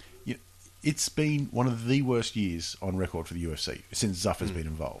it's been one of the worst years on record for the UFC since Zuffer's been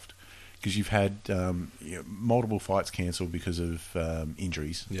involved. Because you've had multiple fights cancelled because of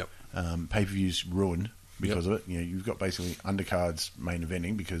injuries. Yep. Pay-per-views ruined because of it. You've got basically undercards main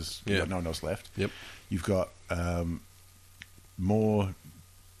eventing because you've got no one else left. Yep. You've got more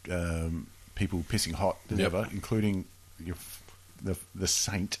people pissing hot than ever, including the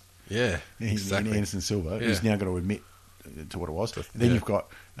Saint. Yeah, exactly. In Anderson Silva, who's now got to admit to what it was. And then you've got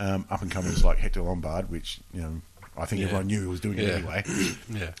up-and-comers like Hector Lombard, which I think everyone knew he was doing it anyway.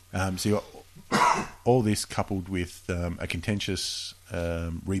 So you got all this coupled with a contentious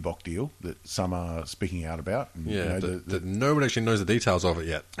Reebok deal that some are speaking out about. And, that no one actually knows the details of it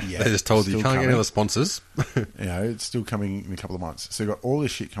yet. Yeah, they just told you can't get any other sponsors. It's still coming in a couple of months. So you've got all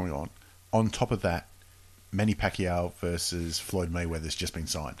this shit coming on. On top of that, Manny Pacquiao versus Floyd Mayweather's just been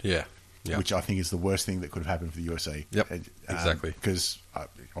signed. Yeah. Which I think is the worst thing that could have happened for the UFC. Yep, exactly. Because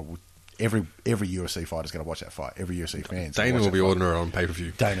every UFC fighter's going to watch that fight. Every UFC fan. Dana will be ordering it on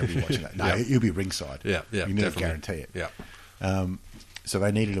pay-per-view. Dana will be watching that. No, he'll be ringside. Yeah, you can never guarantee it. Yeah. So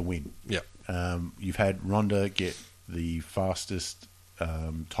they needed a win. Yeah. You've had Ronda get the fastest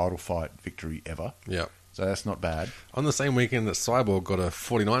title fight victory ever. Yeah. So that's not bad. On the same weekend that Cyborg got a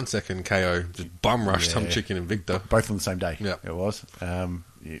 49-second KO, just bum rushed some chick in Invicta. Both on the same day. Yeah. It was.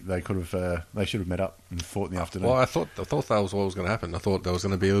 They could have. They should have met up and fought in the afternoon. Well, I thought that was what was going to happen. I thought there was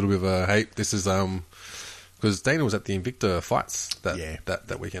going to be a little bit of a hey. This is because Dana was at the Invicta fights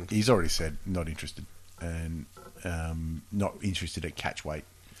that weekend. He's already said not interested and not interested at catch weight.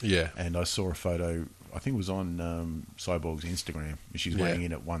 Yeah. And I saw a photo. I think it was on Cyborg's Instagram. She's weighing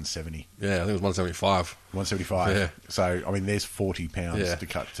in at 170. Yeah, I think it was 175. 175. Yeah. So I mean, there's 40 pounds to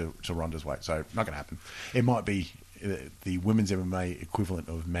cut to Ronda's weight. So not going to happen. It might be the women's MMA equivalent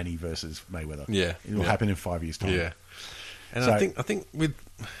of Manny versus Mayweather. Yeah, it'll happen in 5 years' time. Yeah, and so, I think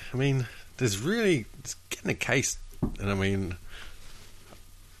there's really it's getting a case, and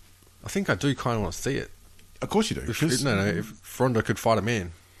I think I do kind of want to see it. Of course you do. If Ronda could fight a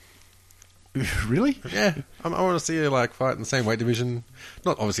man. Really? Yeah, I want to see her fight in the same weight division.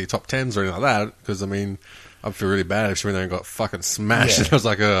 Not obviously top 10s or anything like that, because I feel really bad if she went there and got fucking smashed. Yeah. And I was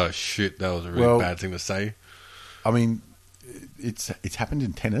like, oh shit, that was a really bad thing to say. I mean, it's happened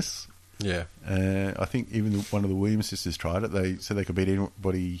in tennis. Yeah. I think even one of the Williams sisters tried it. They said they could beat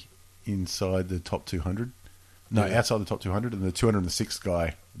anybody inside the top 200. No, outside the top 200, and the 206th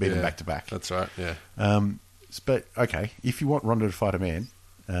guy beat them back to back. That's right. Yeah. But okay, if you want Ronda to fight a man,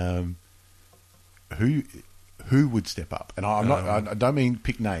 who would step up? And I don't mean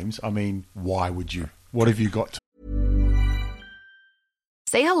pick names. I mean, why would you? What have you got to?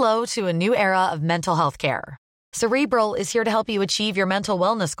 Say hello to a new era of mental health care. Cerebral is here to help you achieve your mental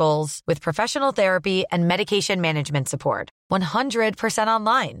wellness goals with professional therapy and medication management support. 100%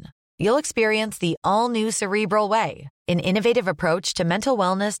 online. You'll experience the all-new Cerebral Way, an innovative approach to mental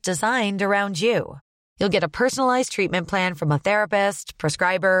wellness designed around you. You'll get a personalized treatment plan from a therapist,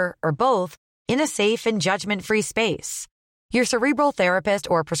 prescriber, or both in a safe and judgment-free space. Your Cerebral therapist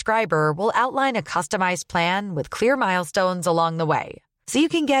or prescriber will outline a customized plan with clear milestones along the way, so you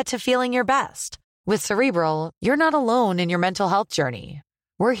can get to feeling your best. With Cerebral, you're not alone in your mental health journey.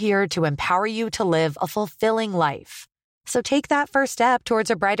 We're here to empower you to live a fulfilling life. So take that first step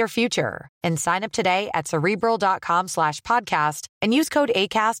towards a brighter future and sign up today at Cerebral.com/podcast and use code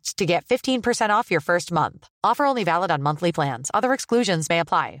ACAST to get 15% off your first month. Offer only valid on monthly plans. Other exclusions may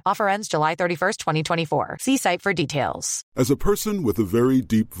apply. Offer ends July 31st, 2024. See site for details. As a person with a very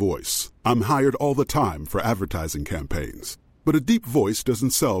deep voice, I'm hired all the time for advertising campaigns. But a deep voice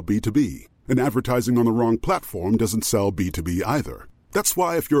doesn't sell B2B. And advertising on the wrong platform doesn't sell B2B either. That's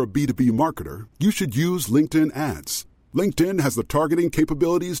why if you're a B2B marketer, you should use LinkedIn ads. LinkedIn has the targeting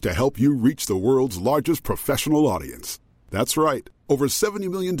capabilities to help you reach the world's largest professional audience. That's right, over 70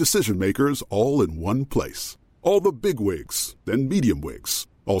 million decision makers all in one place. All the big wigs, then medium wigs,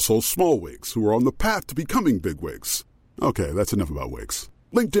 also small wigs who are on the path to becoming big wigs. Okay, that's enough about wigs.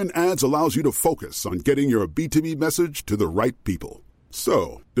 LinkedIn ads allows you to focus on getting your B2B message to the right people.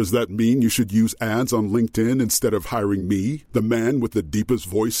 So, does that mean you should use ads on LinkedIn instead of hiring me, the man with the deepest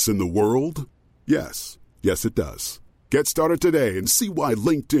voice in the world? Yes. Yes, it does. Get started today and see why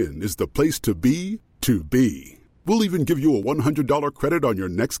LinkedIn is the place to be to be. We'll even give you a $100 credit on your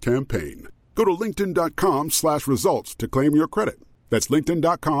next campaign. Go to linkedin.com/results to claim your credit. That's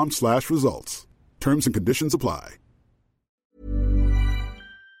linkedin.com/results. Terms and conditions apply.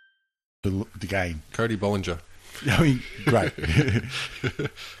 The game. Cody Bollinger. I mean, great.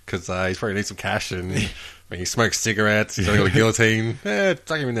 Because he's probably need some cash, and he smokes cigarettes. He's only got a guillotine.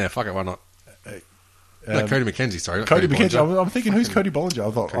 Tuck him in there. Fuck it, why not? No, Cody McKenzie, sorry. Not Cody McKenzie. Bollinger. I'm thinking, who's Cody Bollinger?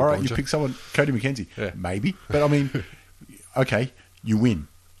 I thought, Cody all right, Bollinger. you pick someone, Cody McKenzie. Yeah. Maybe. But I mean, okay, you win.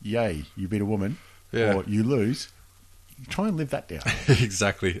 Yay, you beat a woman. Yeah. Or you lose. Try and live that down.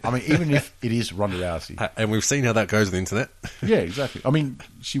 Exactly. I mean, even if it is Ronda Rousey. And we've seen how that goes on the internet. Yeah, exactly. I mean,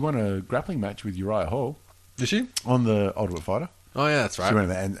 she won a grappling match with Uriah Hall. Did she? On the Ultimate Fighter. Oh, yeah, that's right. She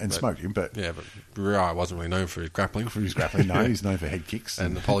went in there and smoked him, but... Yeah, but Uriah wasn't really known for his grappling. For his grappling, no. He's known for head kicks.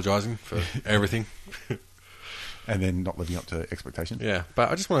 And apologising for everything. And then not living up to expectation. Yeah,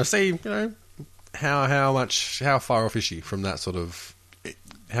 but I just want to see, how far off is she from that sort of...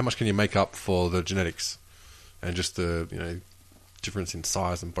 How much can you make up for the genetics? And just the, difference in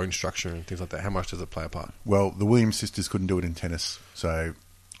size and bone structure and things like that. How much does it play a part? Well, the Williams sisters couldn't do it in tennis. So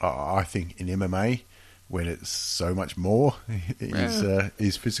I think in MMA, when it's so much more,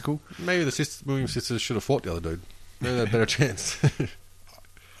 is physical. Maybe the Williams sisters should have fought the other dude. Maybe they had a better chance.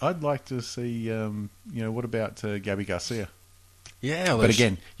 I'd like to see, what about Gabby Garcia? Yeah. But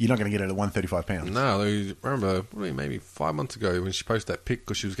again, you're not going to get it at 135 pounds. No, remember, maybe 5 months ago when she posted that pic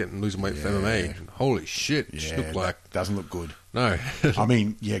because she was losing weight for MMA. And holy shit, she looked like... doesn't look good. No. I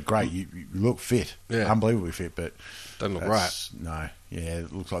mean, yeah, great. You look fit. Yeah. Unbelievably fit, but... Doesn't look right. No. Yeah,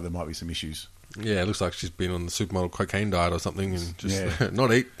 it looks like there might be some issues. Yeah, it looks like she's been on the supermodel cocaine diet or something and just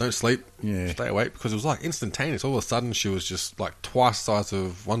not eat, don't sleep, stay awake, because it was like instantaneous. All of a sudden she was just like twice the size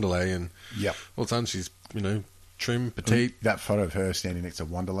of Wanderlei, and all of a sudden she's, trim, petite. That photo of her standing next to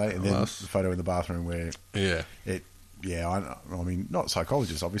Wanderlei, and then the photo in the bathroom where... I mean, not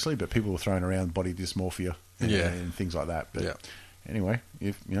psychologists, obviously, but people were throwing around body dysmorphia and things like that. But anyway,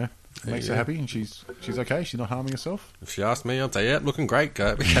 if, it makes her happy and she's okay, she's not harming herself. If she asked me, I'd say, looking great,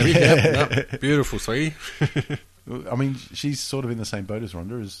 beautiful, sweetie. I mean, she's sort of in the same boat as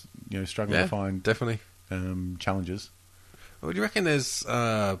Ronda, is struggling to find definitely challenges. Well, do you reckon there's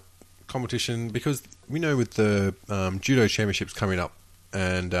competition? Because we know with the judo championships coming up,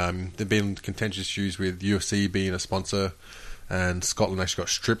 and there've been contentious issues with UFC being a sponsor, and Scotland actually got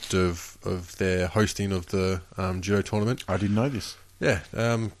stripped of their hosting of the judo tournament. I didn't know this. Yeah,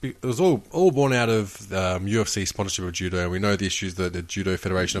 it was all born out of UFC sponsorship of judo, and we know the issues that the Judo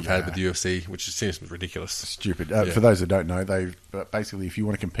Federation have had with the UFC, which seems ridiculous. Stupid. For those that don't know, basically, if you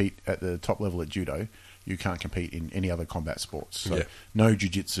want to compete at the top level at judo, you can't compete in any other combat sports. So no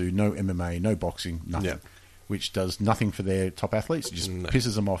jiu-jitsu, no MMA, no boxing, nothing. Yeah. Which does nothing for their top athletes. It just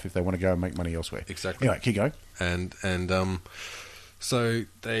pisses them off if they want to go and make money elsewhere. Exactly. Anyway, keep going. And so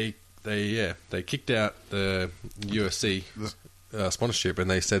they kicked out the UFC sponsorship,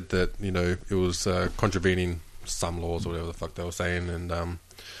 and they said that it was contravening some laws or whatever the fuck they were saying, and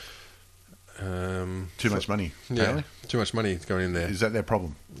too much money. Yeah, too much money going in there. Is that their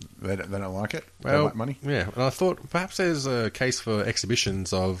problem? They don't like it. Well, they don't like money. Yeah, and I thought perhaps there's a case for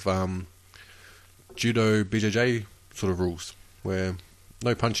exhibitions of judo BJJ sort of rules where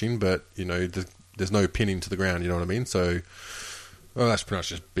no punching, but there's no pinning to the ground. You know what I mean? So, that's pretty much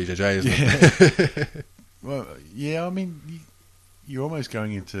just BJJ, isn't it? Well, yeah. I mean, you're almost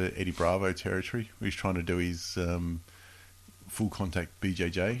going into Eddie Bravo territory, where he's trying to do his full contact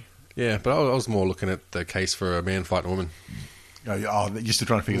BJJ. Yeah, but I was more looking at the case for a man fighting a woman. Oh, just to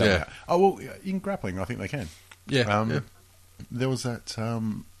try and figure that out. Oh, well, in grappling, I think they can. Yeah. There was that.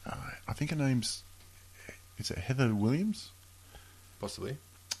 I think her name's. Is it Heather Williams? Possibly.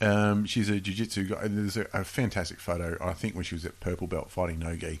 She's a jiu-jitsu guy. There's a fantastic photo, I think, when she was at Purple Belt fighting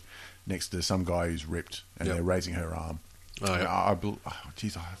Nogi, next to some guy who's ripped, and they're raising her arm. Oh, yeah. I hope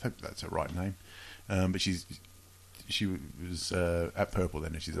that's her right name. But she was at Purple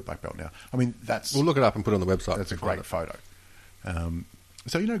then, and she's at Black Belt now. I mean, that's... We'll look it up and put it on the website. That's a great photo.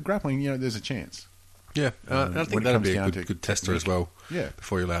 So, grappling, there's a chance. Yeah, I think that'd be a good tester as well. Yeah.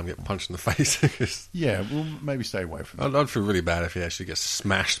 Before you allow him to get punched in the face. Yeah, we'll maybe stay away from that. I'd feel really bad if he actually gets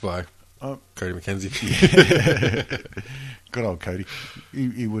smashed by Cody McKenzie. Good old Cody.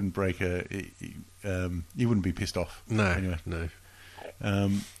 He wouldn't break he wouldn't be pissed off. No, anyway. No.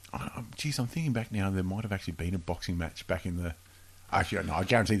 I'm thinking back now. There might have actually been a boxing match back in the... Actually, no, I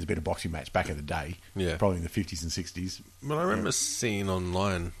guarantee there's been a boxing match back in the day. Yeah. Probably in the 50s and 60s. Well, I remember seeing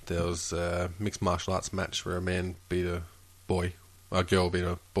online there was a mixed martial arts match where a man beat a boy, a girl beat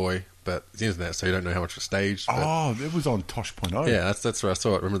a boy, but it's the internet, so you don't know how much was staged. It was on Tosh.0. Yeah, that's where I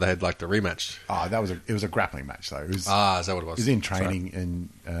saw it. Remember they had like the rematch. It was a grappling match though. It was, is that what it was? It was in training,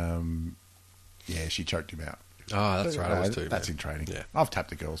 and she choked him out. That's right. I was too. That's in training. Yeah, I've tapped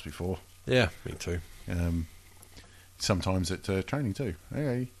the girls before. Yeah, me too. Sometimes at training too.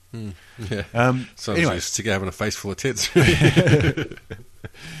 Okay, Yeah. So anyway. just sick of having a face full of tits. Way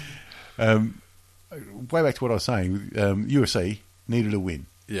back to what I was saying, UFC needed a win.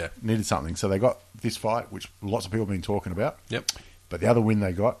 Yeah. Needed something. So they got this fight, which lots of people have been talking about. Yep. But the other win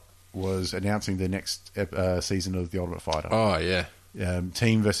they got was announcing the next season of The Ultimate Fighter. Oh, yeah.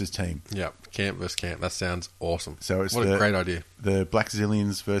 Team versus team. Yep. Camp versus camp. That sounds awesome. So it's what a great idea. The Black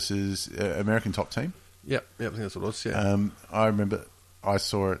Zillions versus American Top Team. Yep. I think that's what it was, yeah. I remember I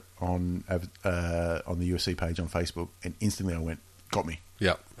saw it on the UFC page on Facebook, and instantly I went, got me.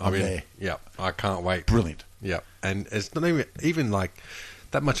 Yep. I'm there. Yep. I can't wait. Brilliant. Yep. And it's not even like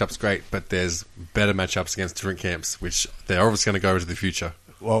that matchup's great, but there's better matchups against different camps, which they're obviously going to go into the future.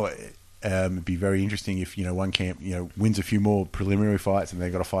 Well, it'd be very interesting if one camp wins a few more preliminary fights and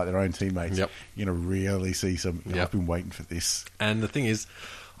they've got to fight their own teammates. Yep. You're going to really see some. Yep. I've been waiting for this. And the thing is,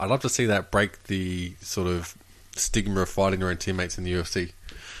 I'd love to see that break the sort of stigma of fighting your own teammates in the UFC.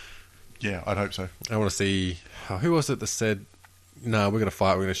 Yeah, I'd hope so. I want to see who was it that said, "No, we're going to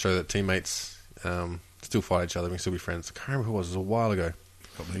fight. We're going to show that teammates still fight each other. We can still be friends." I can't remember who it was. It was a while ago.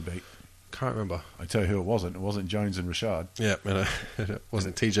 Got me beat. Can't remember. I tell you who it wasn't. It wasn't Jones and Rashad. Yeah, and it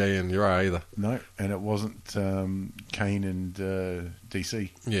wasn't TJ and Uriah either. No, and it wasn't Kane and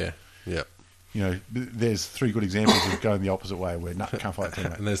DC. Yeah, yeah. There's three good examples of going the opposite way where can't fight a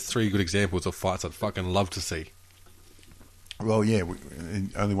teammate. And there's three good examples of fights I'd fucking love to see. Well, yeah,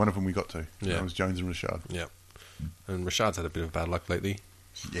 only one of them we got to. Yeah. That was Jones and Rashad. Yeah. And Rashad's had a bit of bad luck lately.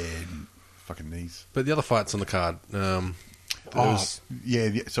 Yeah, fucking knees. But the other fights on the card...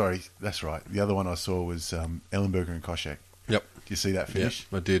 sorry, that's right. The other one I saw was Ellenberger and Koscheck. Yep. Did you see that finish?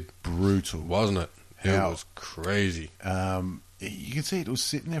 Yep, I did. Brutal. Wasn't it? How? It was crazy. You can see it was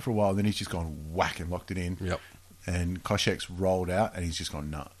sitting there for a while, and then he's just gone whack and locked it in. Yep. And Koscheck's rolled out, and he's just gone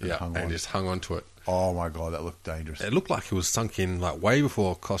nut. Yeah, and just hung on to it. Oh my God, that looked dangerous. It looked like he was sunk in like way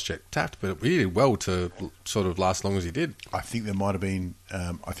before Koscheck tapped, but he did well to sort of last as long as he did. I think there might have been.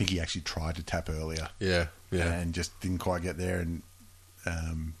 I think he actually tried to tap earlier. Yeah, yeah, and just didn't quite get there. And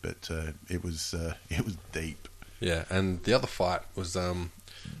but it was deep. Yeah, and the other fight was had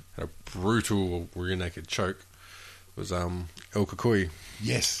a brutal rear naked choke. It was El Kukui.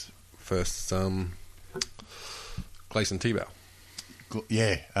 Yes. First, Gleison Tebow.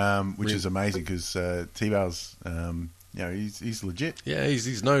 Yeah, which is amazing because Tebow's, he's legit. Yeah,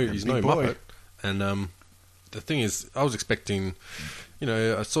 he's no muppet. And the thing is, I was expecting,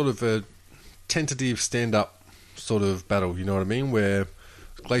 a sort of a tentative stand-up sort of battle. You know what I mean? Where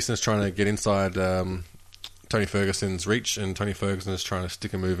Gleison's trying to get inside Tony Ferguson's reach, and Tony Ferguson is trying to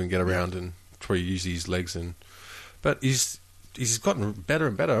stick a move and get around and probably use his legs. But he's gotten better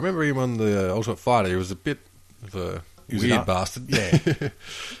and better. I remember him on the Ultimate Fighter. He was a bit of a weird bastard. Yeah.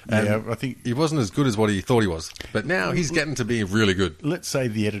 And I think he wasn't as good as what he thought he was. But now he's getting to be really good. Let's say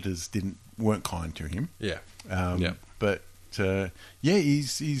the editors weren't kind to him. Yeah. But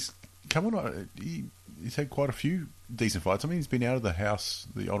he's come on. He's had quite a few decent fights. I mean, he's been out of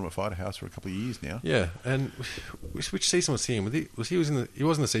the Ultimate Fighter house for a couple of years now. Yeah. And which season was he in? He was in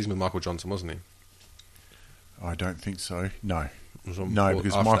the season with Michael Johnson, wasn't he? I don't think so. No. Because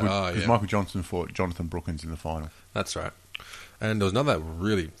Michael Michael Johnson fought Jonathan Brookins in the final. That's right. And there was another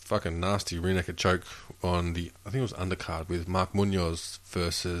really fucking nasty rear naked choke on the, I think it was undercard with Mark Munoz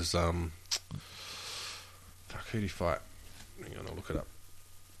versus who did he fight? Hang on, I'll look it up.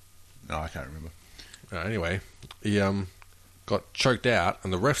 No, I can't remember. Anyway, he got choked out,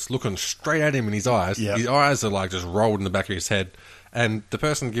 and the ref's looking straight at him in his eyes. Yep. His eyes are like just rolled in the back of his head, and the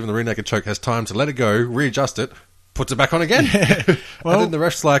person giving the rear naked choke has time to let it go, readjust it, puts it back on again. Well, and then the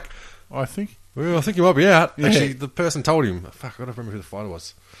ref's like, I think you might be out. Yeah. Actually, the person told him. Fuck, I don't remember who the fighter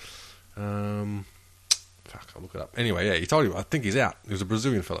was. I'll look it up. Anyway, yeah, he told him. I think he's out. He was a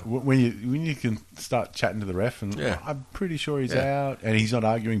Brazilian fella. When you can start chatting to the ref, and I'm pretty sure he's out, and he's not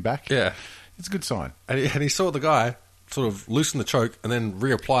arguing back. Yeah, it's a good sign. And he saw the guy sort of loosen the choke and then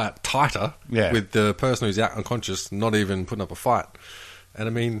reapply it tighter. Yeah. With the person who's out unconscious, not even putting up a fight. And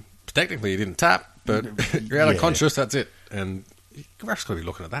I mean, technically he didn't tap, but you're out unconscious. That's it. And the ref's got to be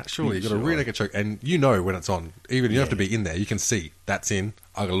looking at that. Surely you've got a rear naked choke, and you know when it's on. Even you don't have to be in there. You can see that's in.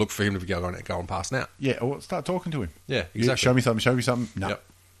 I've got to look for him to be going past now. Yeah, or start talking to him. Yeah, exactly. Show me something. No.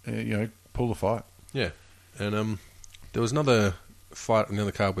 Yep. Pull the fight. Yeah. And there was another fight on the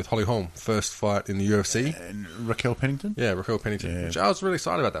other card with Holly Holm. First fight in the UFC. And Raquel Pennington? Yeah, Raquel Pennington. Yeah. Which I was really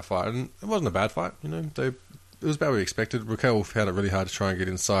excited about that fight. And it wasn't a bad fight. It was about what we expected. Raquel found it really hard to try and get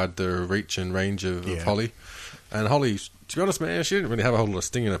inside the reach and range of Holly. And Holly, to be honest, man, she didn't really have a whole lot of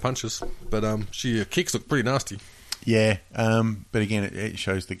sting in her punches. But her kicks looked pretty nasty. Yeah, but again, it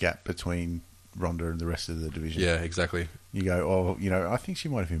shows the gap between Ronda and the rest of the division. Yeah, exactly. You go, I think she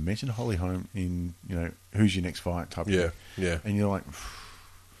might have even mentioned Holly Holm in, who's your next fight type of thing. Yeah. And you're like,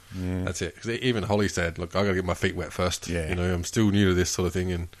 yeah. That's it. 'Cause even Holly said, look, I got to get my feet wet first. Yeah. I'm still new to this sort of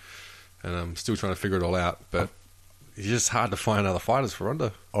thing and I'm still trying to figure it all out. But it's just hard to find other fighters for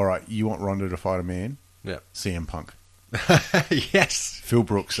Ronda. All right, you want Ronda to fight a man? Yeah. CM Punk. Yes. Phil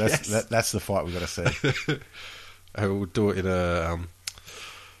Brooks. That's the fight we've got to see. We'll do it in a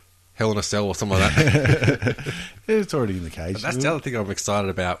Hell in a Cell or something like that. It's already in the cage. But that's the other thing I'm excited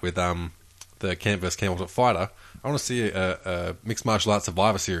about with the Camp vs. Camp Ultimate Fighter. I want to see a mixed martial arts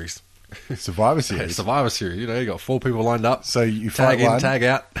Survivor Series. Survivor Series. Survivor Series. You got 4 people lined up. So you tag fight in, one. tag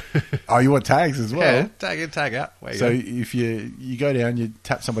out. Oh, you want tags as well? Yeah, tag in, tag out. So if you go down, you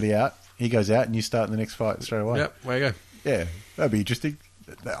tap somebody out, he goes out, and you start the next fight straight away. Yep, there you go. Yeah, that'd be interesting.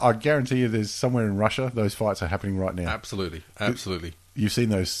 I guarantee you there's somewhere in Russia those fights are happening right now. Absolutely. You've seen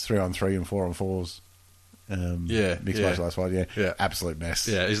those 3-on-3 and 4-on-4s. Mixed martial arts fight. Yeah, absolute mess.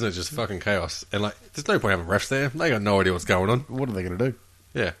 Yeah, isn't it just fucking chaos? And there's no point having refs there. They got no idea what's going on. What are they going to do?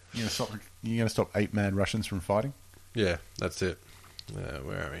 Yeah, you're going to stop 8 mad Russians from fighting? Yeah, that's it.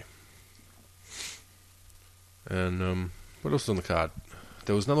 Where are we? And what else was on the card?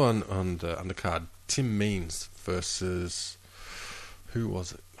 There was another one on the undercard. Tim Means versus who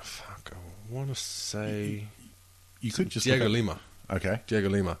was it? Fuck, I want to say you could just Diego Lima. Okay, Diego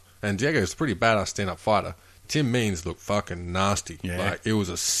Lima, and Diego's a pretty badass stand-up fighter. Tim Means looked fucking nasty. Yeah. It was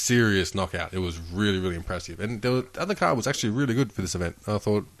a serious knockout. It was really, really impressive. And the other card was actually really good for this event. I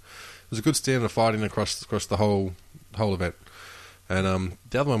thought it was a good standard of fighting across the whole event. And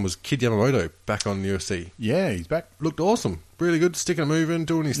the other one was Kid Yamamoto back on the UFC. Yeah, he's back. Looked awesome. Really good, sticking and moving,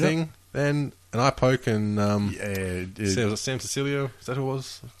 doing his thing. And an eye poke and was it Sam Cecilio? Is that who it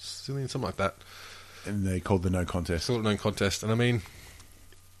was? Sicilian, something like that. And they called the no contest. Called it no contest. And I mean,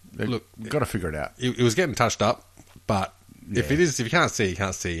 look, got to figure it out. It was getting touched up, but if you can't see, you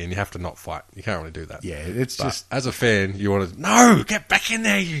can't see, and you have to not fight. You can't really do that. Yeah, it's but just as a fan, you want to get back in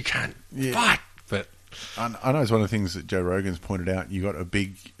there. You can't fight. But I know it's one of the things that Joe Rogan's pointed out. You got a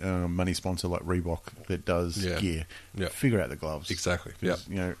big money sponsor like Reebok that does gear. Yep. Figure out the gloves. Exactly. Yeah.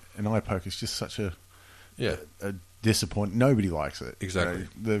 An eye poke is just such a disappointment. Nobody likes it. Exactly.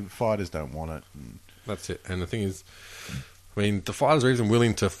 The fighters don't want it. That's it. And the thing is, I mean, the fighters are even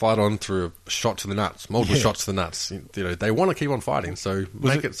willing to fight on through a shot to the nuts, multiple shots to the nuts. They want to keep on fighting, so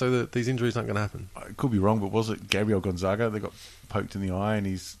make it so that these injuries aren't going to happen. I could be wrong, but was it Gabriel Gonzaga that got poked in the eye and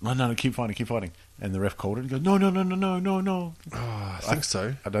he's, no, keep fighting. And the ref called it and goes, no. Oh, I think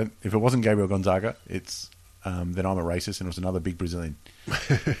so. I don't. If it wasn't Gabriel Gonzaga, it's then I'm a racist and it was another big Brazilian.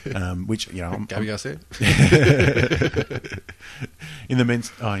 Which, Gabby Garcia? In the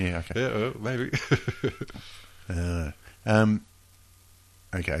men's... Oh, yeah, okay. Yeah, maybe.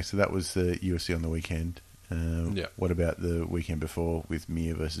 Okay, so that was the UFC on the weekend. What about the weekend before with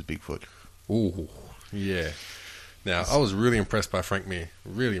Mir versus Bigfoot? Ooh, yeah. Now, I was really impressed by Frank Mir.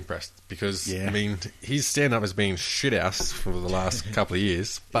 Really impressed. Because, I mean, his stand-up has been shit-house for the last couple of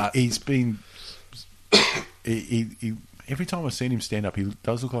years. But he's been... he every time I've seen him stand up, he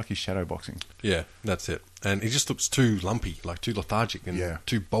does look like he's shadow boxing. Yeah, that's it. And he just looks too lumpy, too lethargic and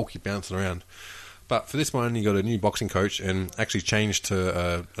too bulky bouncing around. But for this one, he got a new boxing coach and actually changed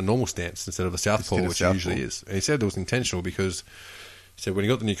to a normal stance instead of a southpaw, which it usually is. And he said it was intentional because he said when he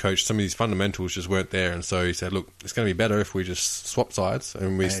got the new coach, some of these fundamentals just weren't there. And so he said, look, it's going to be better if we just swap sides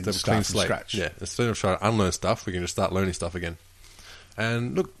and we start clean slate. Scratch. Yeah, instead of trying to unlearn stuff, we can just start learning stuff again.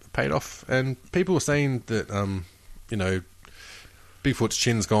 And look, it paid off. And people were saying that, Bigfoot's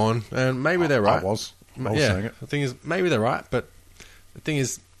chin's gone, and maybe they're right. I was saying it. The thing is, maybe they're right, but the thing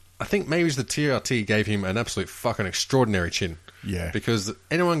is, I think maybe the TRT gave him an absolute fucking extraordinary chin. Yeah. Because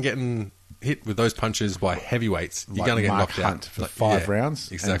anyone getting hit with those punches by heavyweights, you're going to get Mark knocked Hunt out. for 5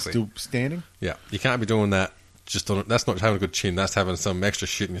 rounds. Exactly. And still standing. Yeah. You can't be doing that just on... That's not having a good chin. That's having some extra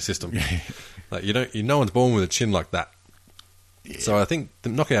shit in your system. No one's born with a chin like that. Yeah. So I think the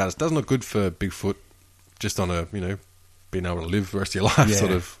knockouts doesn't look good for Bigfoot just on a, being able to live the rest of your life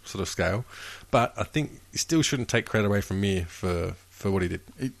sort of scale. But I think you still shouldn't take credit away from Mir for what he did.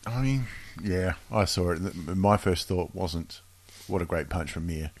 I saw it. My first thought wasn't, what a great punch from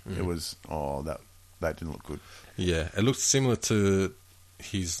Mir. It was, that didn't look good. Yeah, it looked similar to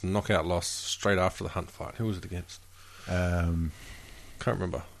his knockout loss straight after the Hunt fight. Who was it against? Can't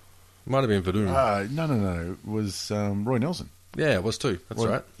remember. Might have been Verdun. No. It was Roy Nelson. Yeah, it was too. That's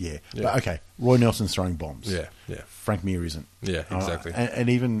right. Yeah. But okay, Roy Nelson's throwing bombs. Yeah. Frank Mir isn't. Yeah, exactly. And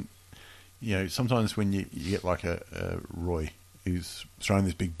even, sometimes when you get like a Roy who's throwing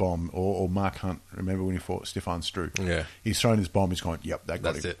this big bomb, or Mark Hunt, remember when he fought Stefan Struve? Yeah. He's throwing this bomb, he's going, yep, that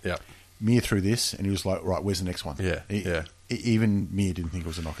got That's him. it, yeah. Mir threw this, and he was like, right, where's the next one? Yeah, Even Mir didn't think it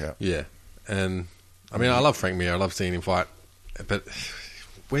was a knockout. Yeah, and I mean, I love Frank Mir. I love seeing him fight, but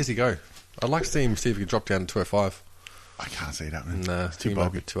where's he go? I'd like to see him see if he can drop down to 205. I can't see it happening. Nah, it's too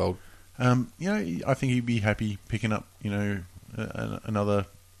bulky. Too old. I think he'd be happy picking up, another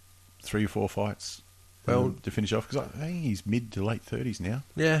 3 or 4 fights. To finish off, because I think he's mid to late 30s now.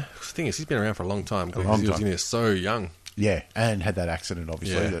 Yeah, the thing is, he's been around for a long time. He was in here so young. Yeah, and had that accident,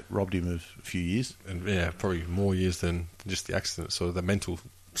 obviously, that robbed him of a few years. And probably more years than just the accident, sort of the mental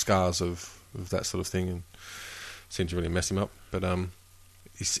scars of that sort of thing, and seemed to really mess him up. But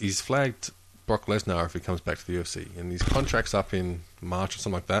he's flagged Brock Lesnar if he comes back to the UFC, and his contract's up in March or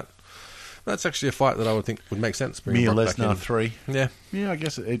something like that. That's actually a fight that I would think would make sense. Mir Lesnar 3. Yeah. Yeah, I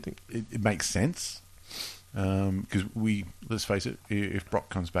guess it makes sense. Because let's face it, if Brock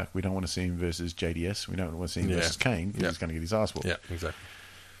comes back, we don't want to see him versus JDS. We don't want to see him versus Kane, because he's going to get his ass whooped. Yeah, exactly.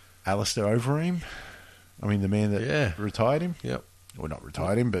 Alistair Overeem, the man that retired him. Yep. Well, not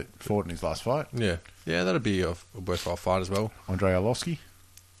retired him, but fought in his last fight. Yeah. Yeah, that'd be a worthwhile fight as well. Andrei Arlovski.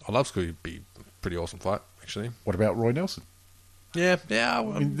 Arlovski would be a pretty awesome fight, actually. What about Roy Nelson? Yeah.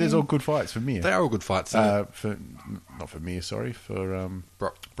 There's all good fights for Mir. They are all good fights. Not for Mir, sorry, for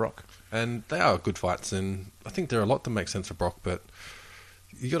Brock. And they are good fights, and I think there are a lot that make sense for Brock, but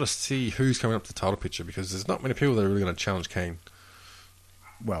you got to see who's coming up to the title picture, because there's not many people that are really going to challenge Kane.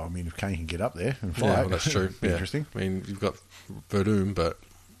 Well, if Kane can get up there and fight, well, that's true. Interesting. You've got Verdum, but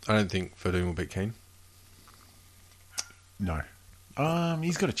I don't think Verdum will beat Kane. No.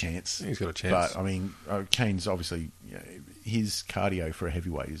 He's got a chance. He's got a chance. But, Kane's obviously... his cardio for a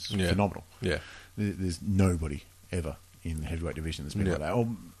heavyweight is phenomenal. Yeah. There's nobody ever in the heavyweight division that's been like that. Or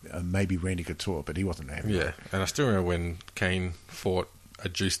maybe Randy Couture, but he wasn't a heavyweight. Yeah, and I still remember when Kane fought a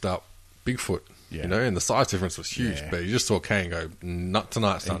juiced-up Bigfoot, and the size difference was huge, but you just saw Kane go, "Not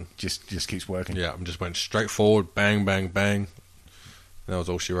tonight, son." It just keeps working. Yeah, just went straight forward, bang, bang, bang. And that was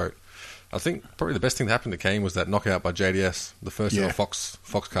all she wrote. I think probably the best thing that happened to Kane was that knockout by JDS, the first ever Fox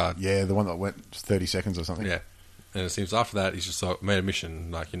card. Yeah, the one that went 30 seconds or something. Yeah. And it seems after that, he's just made a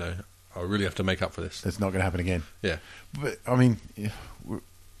mission, I really have to make up for this. It's not going to happen again. Yeah. But,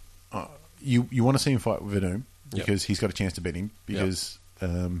 you want to see him fight with Verdum, because he's got a chance to beat him, because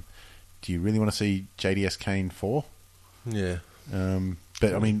do you really want to see JDS Kane 4? Yeah.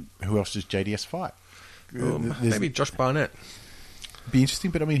 But, who else does JDS fight? Maybe Josh Barnett. Be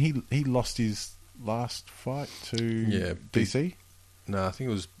interesting, but, he lost his last fight to DC? No, I think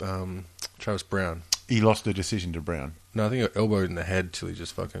it was Travis Brown. He lost the decision to Brown. No, I think he got elbowed in the head till he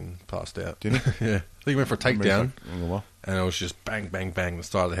just fucking passed out. Did he? Yeah. I think he went for a takedown, and it was just bang, bang, bang, the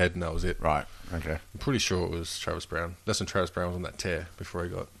start of the head, and that was it. Right, okay. I'm pretty sure it was Travis Brown. That's when Travis Brown was on that tear before he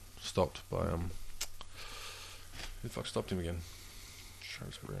got stopped by... Who the fuck stopped him again?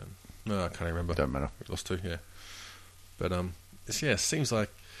 Travis Brown. No, I can't remember. Don't matter. He lost 2, yeah. But, it seems like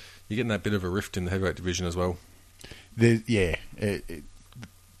you're getting that bit of a rift in the heavyweight division as well.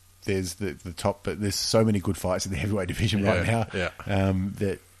 There's the top, but there's so many good fights in the heavyweight division right now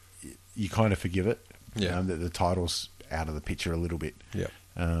that you kind of forgive it. That the title's out of the picture a little bit. Yeah.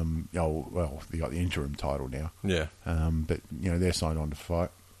 They got the interim title now. Yeah. But they're signed on to fight.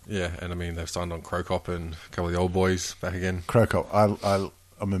 Yeah, and they've signed on Crocop and a couple of the old boys back again. Crocop,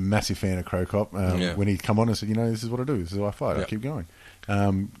 I'm a massive fan of Crocop. When he'd come on and said, this is what I do, this is how I fight, I keep going.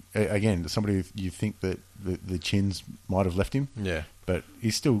 Again, somebody you think that the chins might have left him, but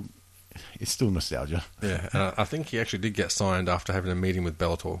it's still nostalgia. Yeah, and I think he actually did get signed after having a meeting with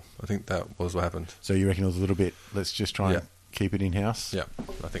Bellator. I think that was what happened. So you reckon it was a little bit, let's just try and keep it in-house? Yeah,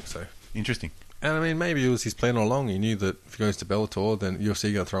 I think so. Interesting. And maybe it was his plan all along. He knew that if he goes to Bellator, then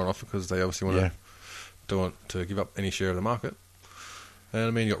UFC going to throw an offer, because they obviously don't want to give up any share of the market.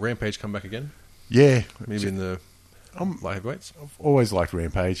 And you got Rampage come back again. Yeah. Maybe in the light heavyweights. I've always liked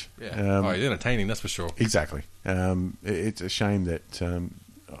Rampage. Yeah. He's entertaining, that's for sure. Exactly. It's a shame that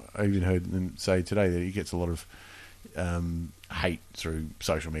I even heard them say today that he gets a lot of hate through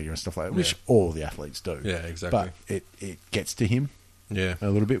social media and stuff like that, which all the athletes do. Yeah, exactly. But it gets to him a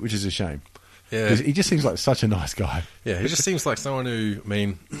little bit, which is a shame. Yeah. Because he just seems like such a nice guy. Yeah, he just seems like someone who,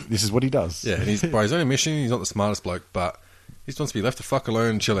 this is what he does. Yeah, and he's by his own admission, he's not the smartest bloke, but he just wants to be left the fuck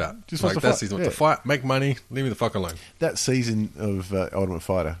alone and chill out. Just wants to fight. He wants to fight, make money, leave me the fuck alone. That season of Ultimate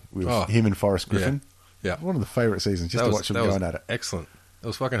Fighter with him and Forrest Griffin, one of the favourite seasons, just to watch them going at it. Excellent. It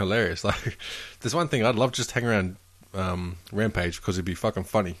was fucking hilarious. There's one thing I'd love just to hang around Rampage, because it'd be fucking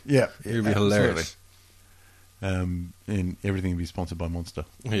funny. Yeah. It'd be hilarious. And everything would be sponsored by Monster.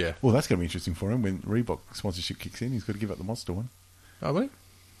 Yeah. Well, that's going to be interesting for him when Reebok sponsorship kicks in. He's got to give up the Monster one. Oh, really?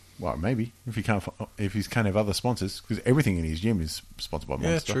 Well, maybe if he can't have other sponsors, because everything in his gym is sponsored by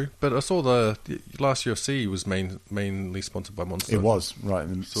Monster. Yeah, true. But I saw the last UFC was mainly sponsored by Monster. It was right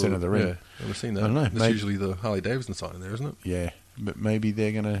in the centre of the ring. Yeah, I've seen that. I don't know. That's usually the Harley Davidson sign in there, isn't it? Yeah, but maybe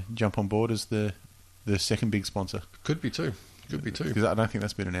they're going to jump on board as the second big sponsor. Could be too. Because I don't think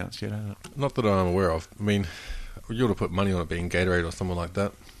that's been announced yet. Not that I'm aware of. I mean, you ought to put money on it being Gatorade or someone like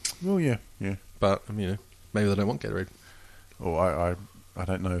that. Well, yeah. But maybe they don't want Gatorade. Or I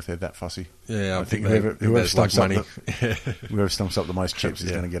don't know if they're that fussy. Yeah, I think whoever stumps like money. Whoever stumps up the most chips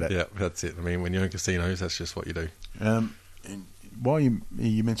is going to get it. Yeah, that's it. I mean, when you're in casinos, that's just what you do. While you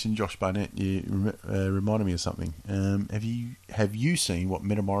mentioned Josh Barnett, you reminded me of something. Have you seen what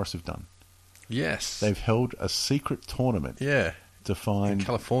Metamoris have done? Yes, they've held a secret tournament. Yeah, to find in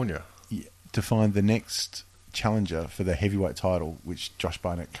California to find the next challenger for the heavyweight title, which Josh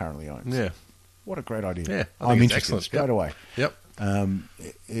Barnett currently owns. Yeah, what a great idea! Yeah, I'm interested straight away. Yep.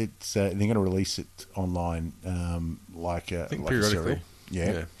 It's they're going to release it online, like a periodically.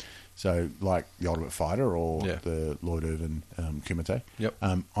 Yeah. So like the Ultimate Fighter or the Lloyd Irvin Kumite. Yep.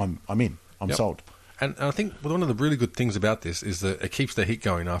 I'm in. I'm sold. And I think one of the really good things about this is that it keeps the heat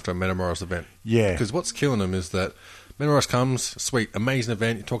going after a Metamoris event. Yeah. Because what's killing them is that Metamoris comes, sweet, amazing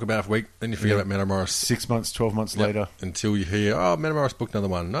event, you talk about it for a week, then you forget about Metamoris. 6 months, 12 months later. Until you hear, Metamoris booked another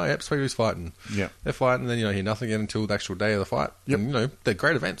one. No, sweet, who's fighting? Yeah. They're fighting, and then you hear nothing again until the actual day of the fight. Yep. And, they're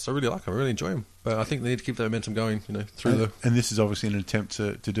great events. I really like them. I really enjoy them. But I think they need to keep that momentum going, through the... And this is obviously an attempt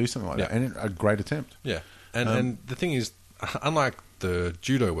to do something like that. And a great attempt. Yeah. And the thing is, unlike the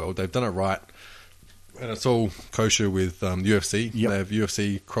judo world, they've done it right. And it's all kosher with UFC. Yep. They have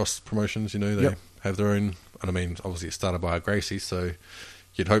UFC cross promotions, they have their own. And I mean, obviously it started by Gracie, so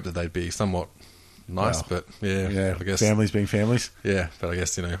you'd hope that they'd be somewhat nice, but I guess... Families being families. Yeah, but I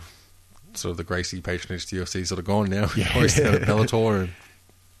guess, sort of the Gracie patronage to UFC is sort of gone now. Yeah. Obviously down at Bellator, and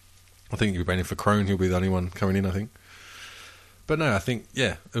I think you'll be waiting for Crone, he'll be the only one coming in, I think. But no, I think,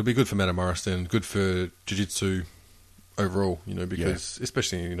 it'll be good for Metamoris and good for Jiu-Jitsu overall, because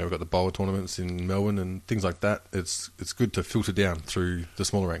especially, we've got the bowler tournaments in Melbourne and things like that. It's good to filter down through the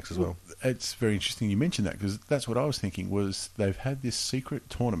smaller ranks as well. It's very interesting you mentioned that, because that's what I was thinking, was they've had this secret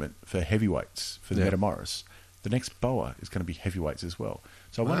tournament for heavyweights for the Metamoris. The next boa is going to be heavyweights as well.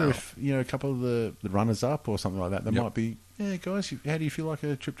 So I wonder if, a couple of the runners-up or something like that, they might be, guys, how do you feel like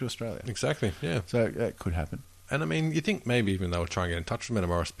a trip to Australia? Exactly, yeah. So that could happen. And I mean, you think maybe even they'll try and get in touch with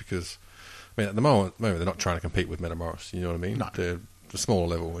Metamoris because... I mean, at the moment, they're not trying to compete with Metamoris, you know what I mean? No. They're a smaller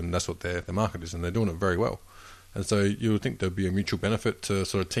level, and that's what their market is, and they're doing it very well. And so you would think there'd be a mutual benefit to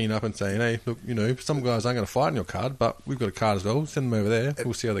sort of team up and say, hey, look, some guys aren't going to fight in your card, but we've got a card as well. Send them over there.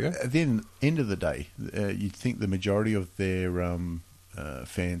 We'll see how they go. At the end of the day, you'd think the majority of their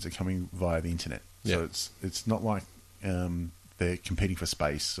fans are coming via the internet. So it's not like they're competing for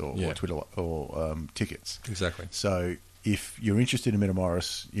space or Twitter or tickets. Exactly. So... if you're interested in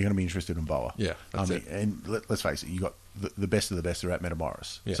Metamoris, you're going to be interested in boa. Yeah, that's it. And let's face it, you got the best of the best are at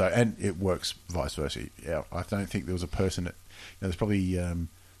Metamoris. Yeah. So, and it works vice versa. Yeah, I don't think there was a person that... there's probably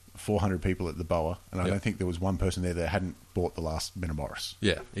 400 people at the boa, and I don't think there was one person there that hadn't bought the last Metamoris.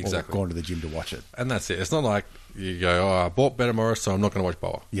 Yeah, exactly. Or gone to the gym to watch it. And that's it. It's not like you go, I bought Metamoris, so I'm not going to watch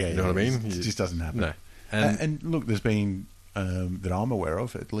boa. Yeah, you know what I mean? It just doesn't happen. No. And look, there's been... that I'm aware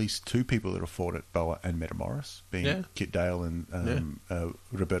of, at least two people that have fought at boa and Metamoris, being Kit Dale and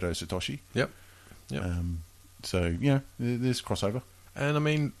Roberto Satoshi. Yep. So, there's crossover. And, I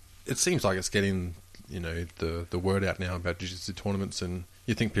mean, it seems like it's getting, the word out now about jiu-jitsu tournaments, and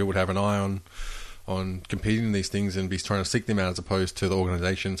you think people would have an eye on competing in these things and be trying to seek them out as opposed to the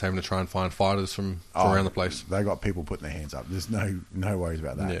organisations having to try and find fighters from around the place. They got people putting their hands up. There's no worries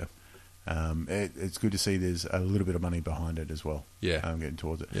about that. Yeah. It's good to see there's a little bit of money behind it as well. Yeah. Getting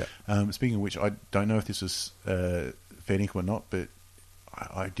towards it. Yeah. Speaking of which, I don't know if this was fair dinkum or not, but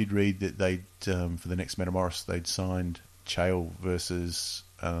I did read that they'd, for the next Metamoris, they'd signed Chael versus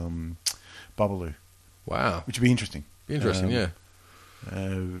Babalu. Wow. Which would be interesting. Yeah.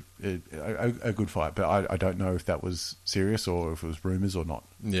 A good fight, but I don't know if that was serious or if it was rumours or not.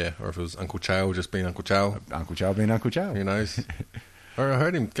 Yeah, or if it was Uncle Chael just being Uncle Chael. Uncle Chael being Uncle Chael. Who knows? I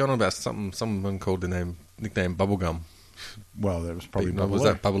heard him going on about someone called the nickname Bubblegum. Well, that was probably Babalu. Was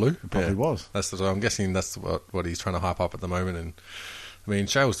that Babalu? It probably was. I'm guessing that's what he's trying to hype up at the moment. And I mean,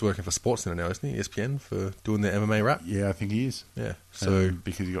 Chael's working for Sportsnet now, isn't he? ESPN for doing their MMA rap. Yeah, I think he is. Yeah. So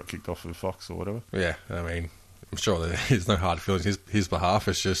because he got kicked off of Fox or whatever. Yeah, I mean, I'm sure there's no hard feelings his behalf.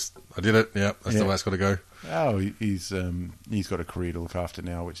 It's just I did it. Yeah, that's the way it's got to go. Oh, he's got a career to look after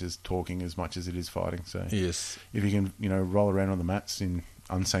now, which is talking as much as it is fighting. So yes, if he can, roll around on the mats in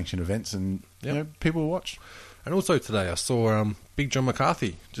unsanctioned events, and people will watch. And also today I saw Big John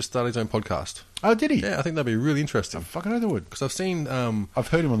McCarthy just start his own podcast. Oh, did he? Yeah, I think that'd be really interesting. I fucking know they would. Because I've seen... I've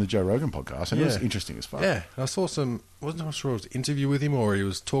heard him on the Joe Rogan podcast, and it was interesting as fuck. Yeah, I saw some... wasn't sure it was an interview with him, or he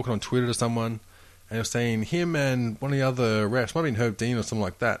was talking on Twitter to someone, and he was saying him and one of the other refs, might have been Herb Dean or something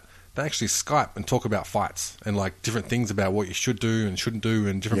like that, they actually Skype and talk about fights and like different things about what you should do and shouldn't do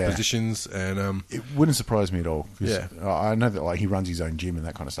and different positions. And it wouldn't surprise me at all. I know that like he runs his own gym and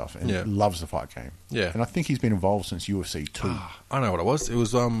that kind of stuff, and loves the fight game. Yeah, and I think he's been involved since UFC 2. I know what it was. It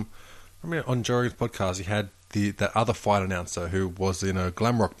was I mean, on Joe's podcast, he had that other fight announcer who was in a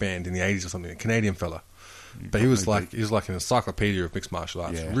glam rock band in the 80s or something, a Canadian fella. But he was like an encyclopedia of mixed martial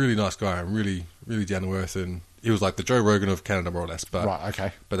arts. Yeah. Really nice guy and really, really down to earth. And he was like the Joe Rogan of Canada, more or less. But, right,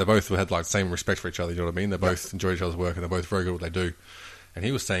 okay. But they both had like the same respect for each other, you know what I mean? They both enjoy each other's work and they're both very good at what they do. And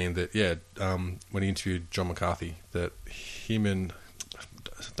he was saying that, when he interviewed John McCarthy, that him and, I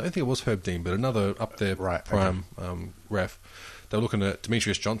don't think it was Herb Dean, but another up there prime ref, they were looking at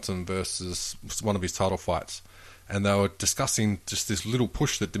Demetrius Johnson versus one of his title fights. And they were discussing just this little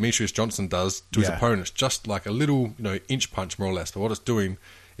push that Demetrius Johnson does to his opponents, just like a little, inch punch, more or less. But what it's doing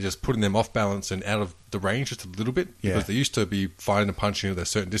is just putting them off balance and out of the range just a little bit, because they used to be fighting and punching at a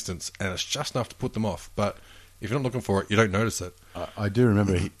certain distance, and it's just enough to put them off. But if you're not looking for it, you don't notice it. I do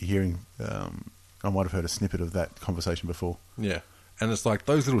remember hearing, I might have heard a snippet of that conversation before. Yeah, and it's like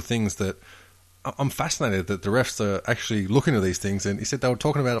those little things that... I'm fascinated that the refs are actually looking at these things, and he said they were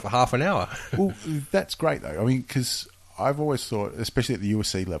talking about it for half an hour. Well, that's great, though. I mean, because I've always thought, especially at the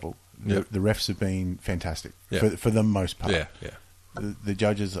UFC level, the refs have been fantastic for the most part. Yeah. The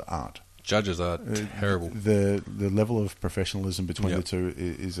judges aren't. Judges are terrible. The level of professionalism between the two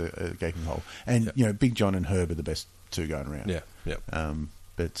is a gaping hole. And, Big John and Herb are the best two going around.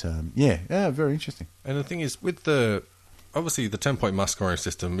 Very interesting. And the thing is, obviously the 10-point must scoring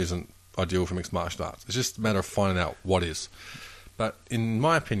system isn't ideal for mixed martial arts. It's just a matter of finding out what is. But in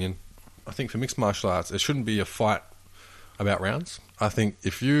my opinion, I think for mixed martial arts, it shouldn't be a fight about rounds. I think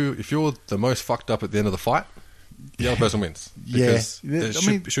if you're the most fucked up at the end of the fight, the other person wins. Because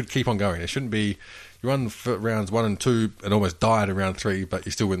it should keep on going. It shouldn't be you run for rounds 1 and 2 and almost died in round 3, but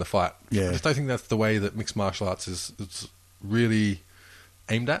you still win the fight. Yeah. I just don't think that's the way that mixed martial arts is really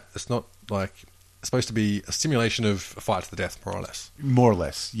aimed at. It's not like... It's supposed to be a simulation of a fight to the death, more or less. More or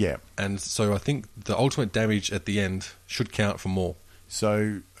less, yeah. And so I think the ultimate damage at the end should count for more.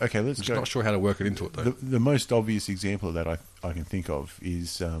 So, okay, let's go. I'm not sure how to work it into it, though. The most obvious example of that I can think of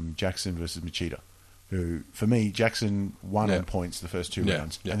is Jackson versus Machida, who, for me, Jackson won on points the first 2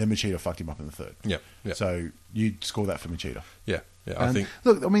 rounds, and then Machida fucked him up in the third. Yeah. So you'd score that for Machida. Yeah, I think...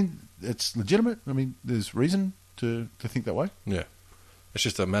 Look, I mean, it's legitimate. I mean, there's reason to think that way. Yeah. It's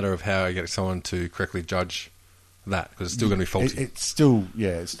just a matter of how you get someone to correctly judge that, because it's still going to be faulty. It's still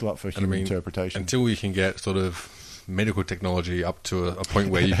up for human interpretation. Until we can get sort of medical technology up to a point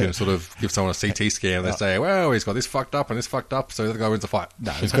where you can sort of give someone a CT scan and they say, well, he's got this fucked up and this fucked up, so the guy wins the fight.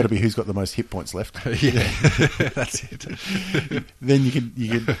 No, it's got to be who's got the most hit points left. Yeah, that's it. Then you can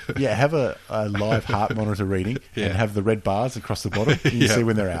have a live heart monitor reading and have the red bars across the bottom. And you see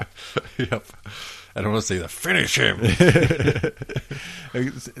when they're out. Yep. I don't want to see the finish him. The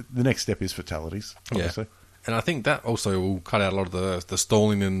next step is fatalities, obviously. Yeah. And I think that also will cut out a lot of the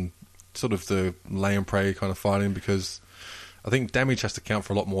stalling and sort of the lay and pray kind of fighting, because I think damage has to count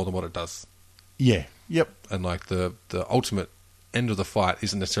for a lot more than what it does. Yeah. Yep. And like the ultimate end of the fight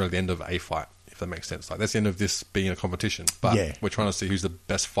isn't necessarily the end of a fight, if that makes sense. Like that's the end of this being a competition, but we're trying to see who's the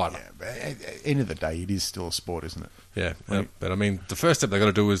best fighter. Yeah, but at the end of the day, it is still a sport, isn't it? Yeah, but I mean, the first step they've got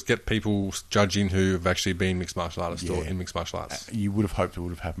to do is get people judging who have actually been mixed martial artists or in mixed martial arts. You would have hoped it would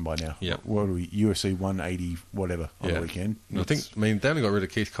have happened by now. Yeah. What are we, UFC 180 whatever on the weekend? I mean, they only got rid of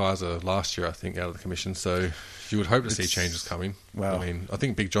Keith Kaiser last year, I think, out of the commission, so you would hope to see changes coming. Well, I mean, I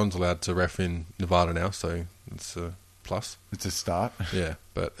think Big John's allowed to ref in Nevada now, so it's a plus. It's a start. Yeah,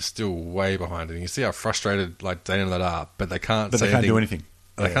 but still way behind. And you see how frustrated like Dana and that are, but they can't do anything.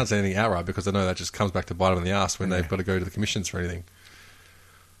 They can't say anything outright because they know that just comes back to bite them in the ass when they've got to go to the commissions for anything.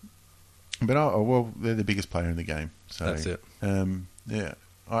 But they're the biggest player in the game. So that's it.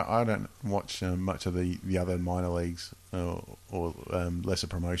 I don't watch much of the other minor leagues or lesser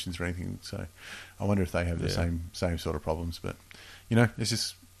promotions or anything. So I wonder if they have the same sort of problems. But it's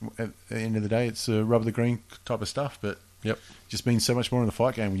just at the end of the day, it's rubber the green type of stuff. But just means so much more in the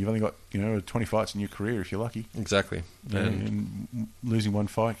fight game when you've only got 20 fights in your career if you're lucky. Exactly. And losing one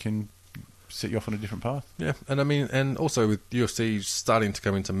fight can set you off on a different path. Yeah, and I mean, and also with UFC starting to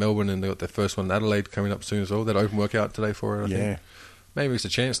come into Melbourne, and they got their first one in Adelaide coming up soon as well. That open workout today for it. I think. Maybe it's a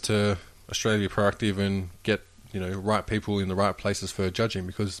chance to Australia be proactive and get right people in the right places for judging,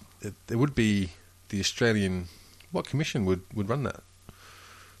 because it would be the Australian... What commission would run that?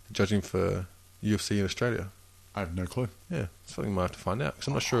 Judging for UFC in Australia? I have no clue. Yeah, it's something I might have to find out, because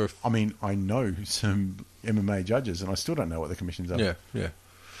I'm not sure if... I mean, I know some MMA judges, and I still don't know what the commissions are. Yeah.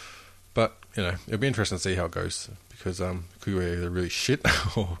 But, it'll be interesting to see how it goes, because it could be either really shit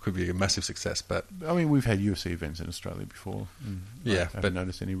or it could be a massive success. But I mean, we've had UFC events in Australia before. Yeah, I haven't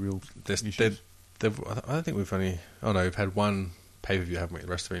noticed any real issues. I don't think we've only... Oh, no, we've had one pay-per-view, haven't we? The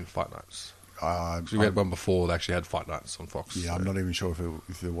rest have been fight nights. We had one before they actually had fight nights on Fox. Yeah, so. I'm not even sure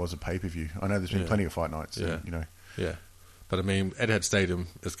if there was a pay-per-view. I know there's been plenty of fight nights. Yeah. And, Yeah. But, I mean, Etihad Stadium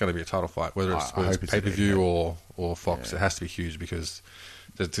is going to be a title fight, whether it's pay-per-view or Fox. Yeah. It has to be huge, because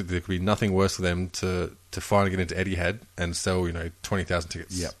there could be nothing worse for them to finally get into Etihad and sell 20,000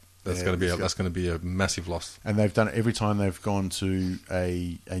 tickets. Yep. That's going to be a massive loss. And they've done it every time they've gone to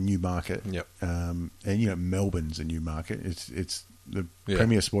a new market. Yep. And Melbourne's a new market. It's the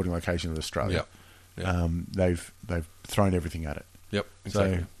premier sporting location of Australia. Yep. They've thrown everything at it. Yep.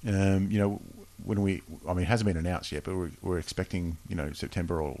 Exactly. So it hasn't been announced yet, but we're expecting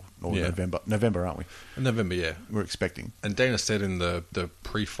September or November, aren't we? In November, yeah. We're expecting. And Dana said in the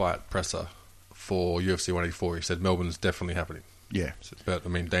pre-fight presser for UFC 184, he said Melbourne's definitely happening. Yeah. But, I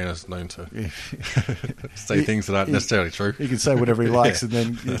mean, Dana's known to say things that aren't necessarily true. He can say whatever he likes and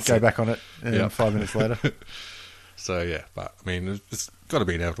then go back on it 5 minutes later. So, yeah. But, I mean, it's got to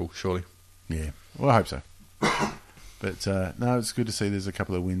be inevitable, surely. Yeah. Well, I hope so. But, no, it's good to see there's a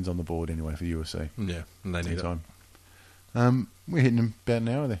couple of wins on the board anyway for the UFC. Yeah, and they need it. We're hitting about an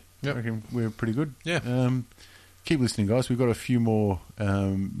hour there. Yep. I reckon we're pretty good. Yeah. Keep listening, guys. We've got a few more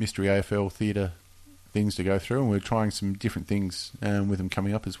Mystery AFL theatre things to go through, and we're trying some different things with them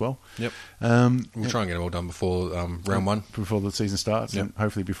coming up as well. Yep. We'll try and get them all done before round one. Before the season starts, yep. and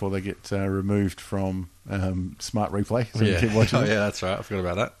hopefully before they get removed from Smart Replay. So we can keep watching yeah, that's right. I forgot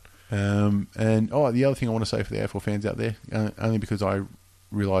about that. And the other thing I want to say for the AFL fans out there, only because I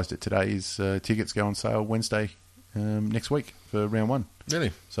realised it today, is tickets go on sale Wednesday next week for round one.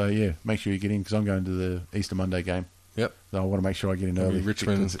 Really? So, yeah, make sure you get in, because I'm going to the Easter Monday game. Yep. So I want to make sure I get in early.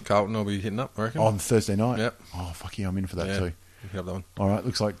 Richmond, Carlton will be hitting up, I reckon. On Thursday night? Yep. Oh, fuck yeah, I'm in for that too. You can have that one. All right,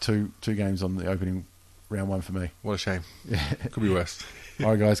 looks like two games on the opening round one for me. What a shame. Could be worse.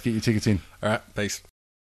 All right, guys, get your tickets in. All right, peace.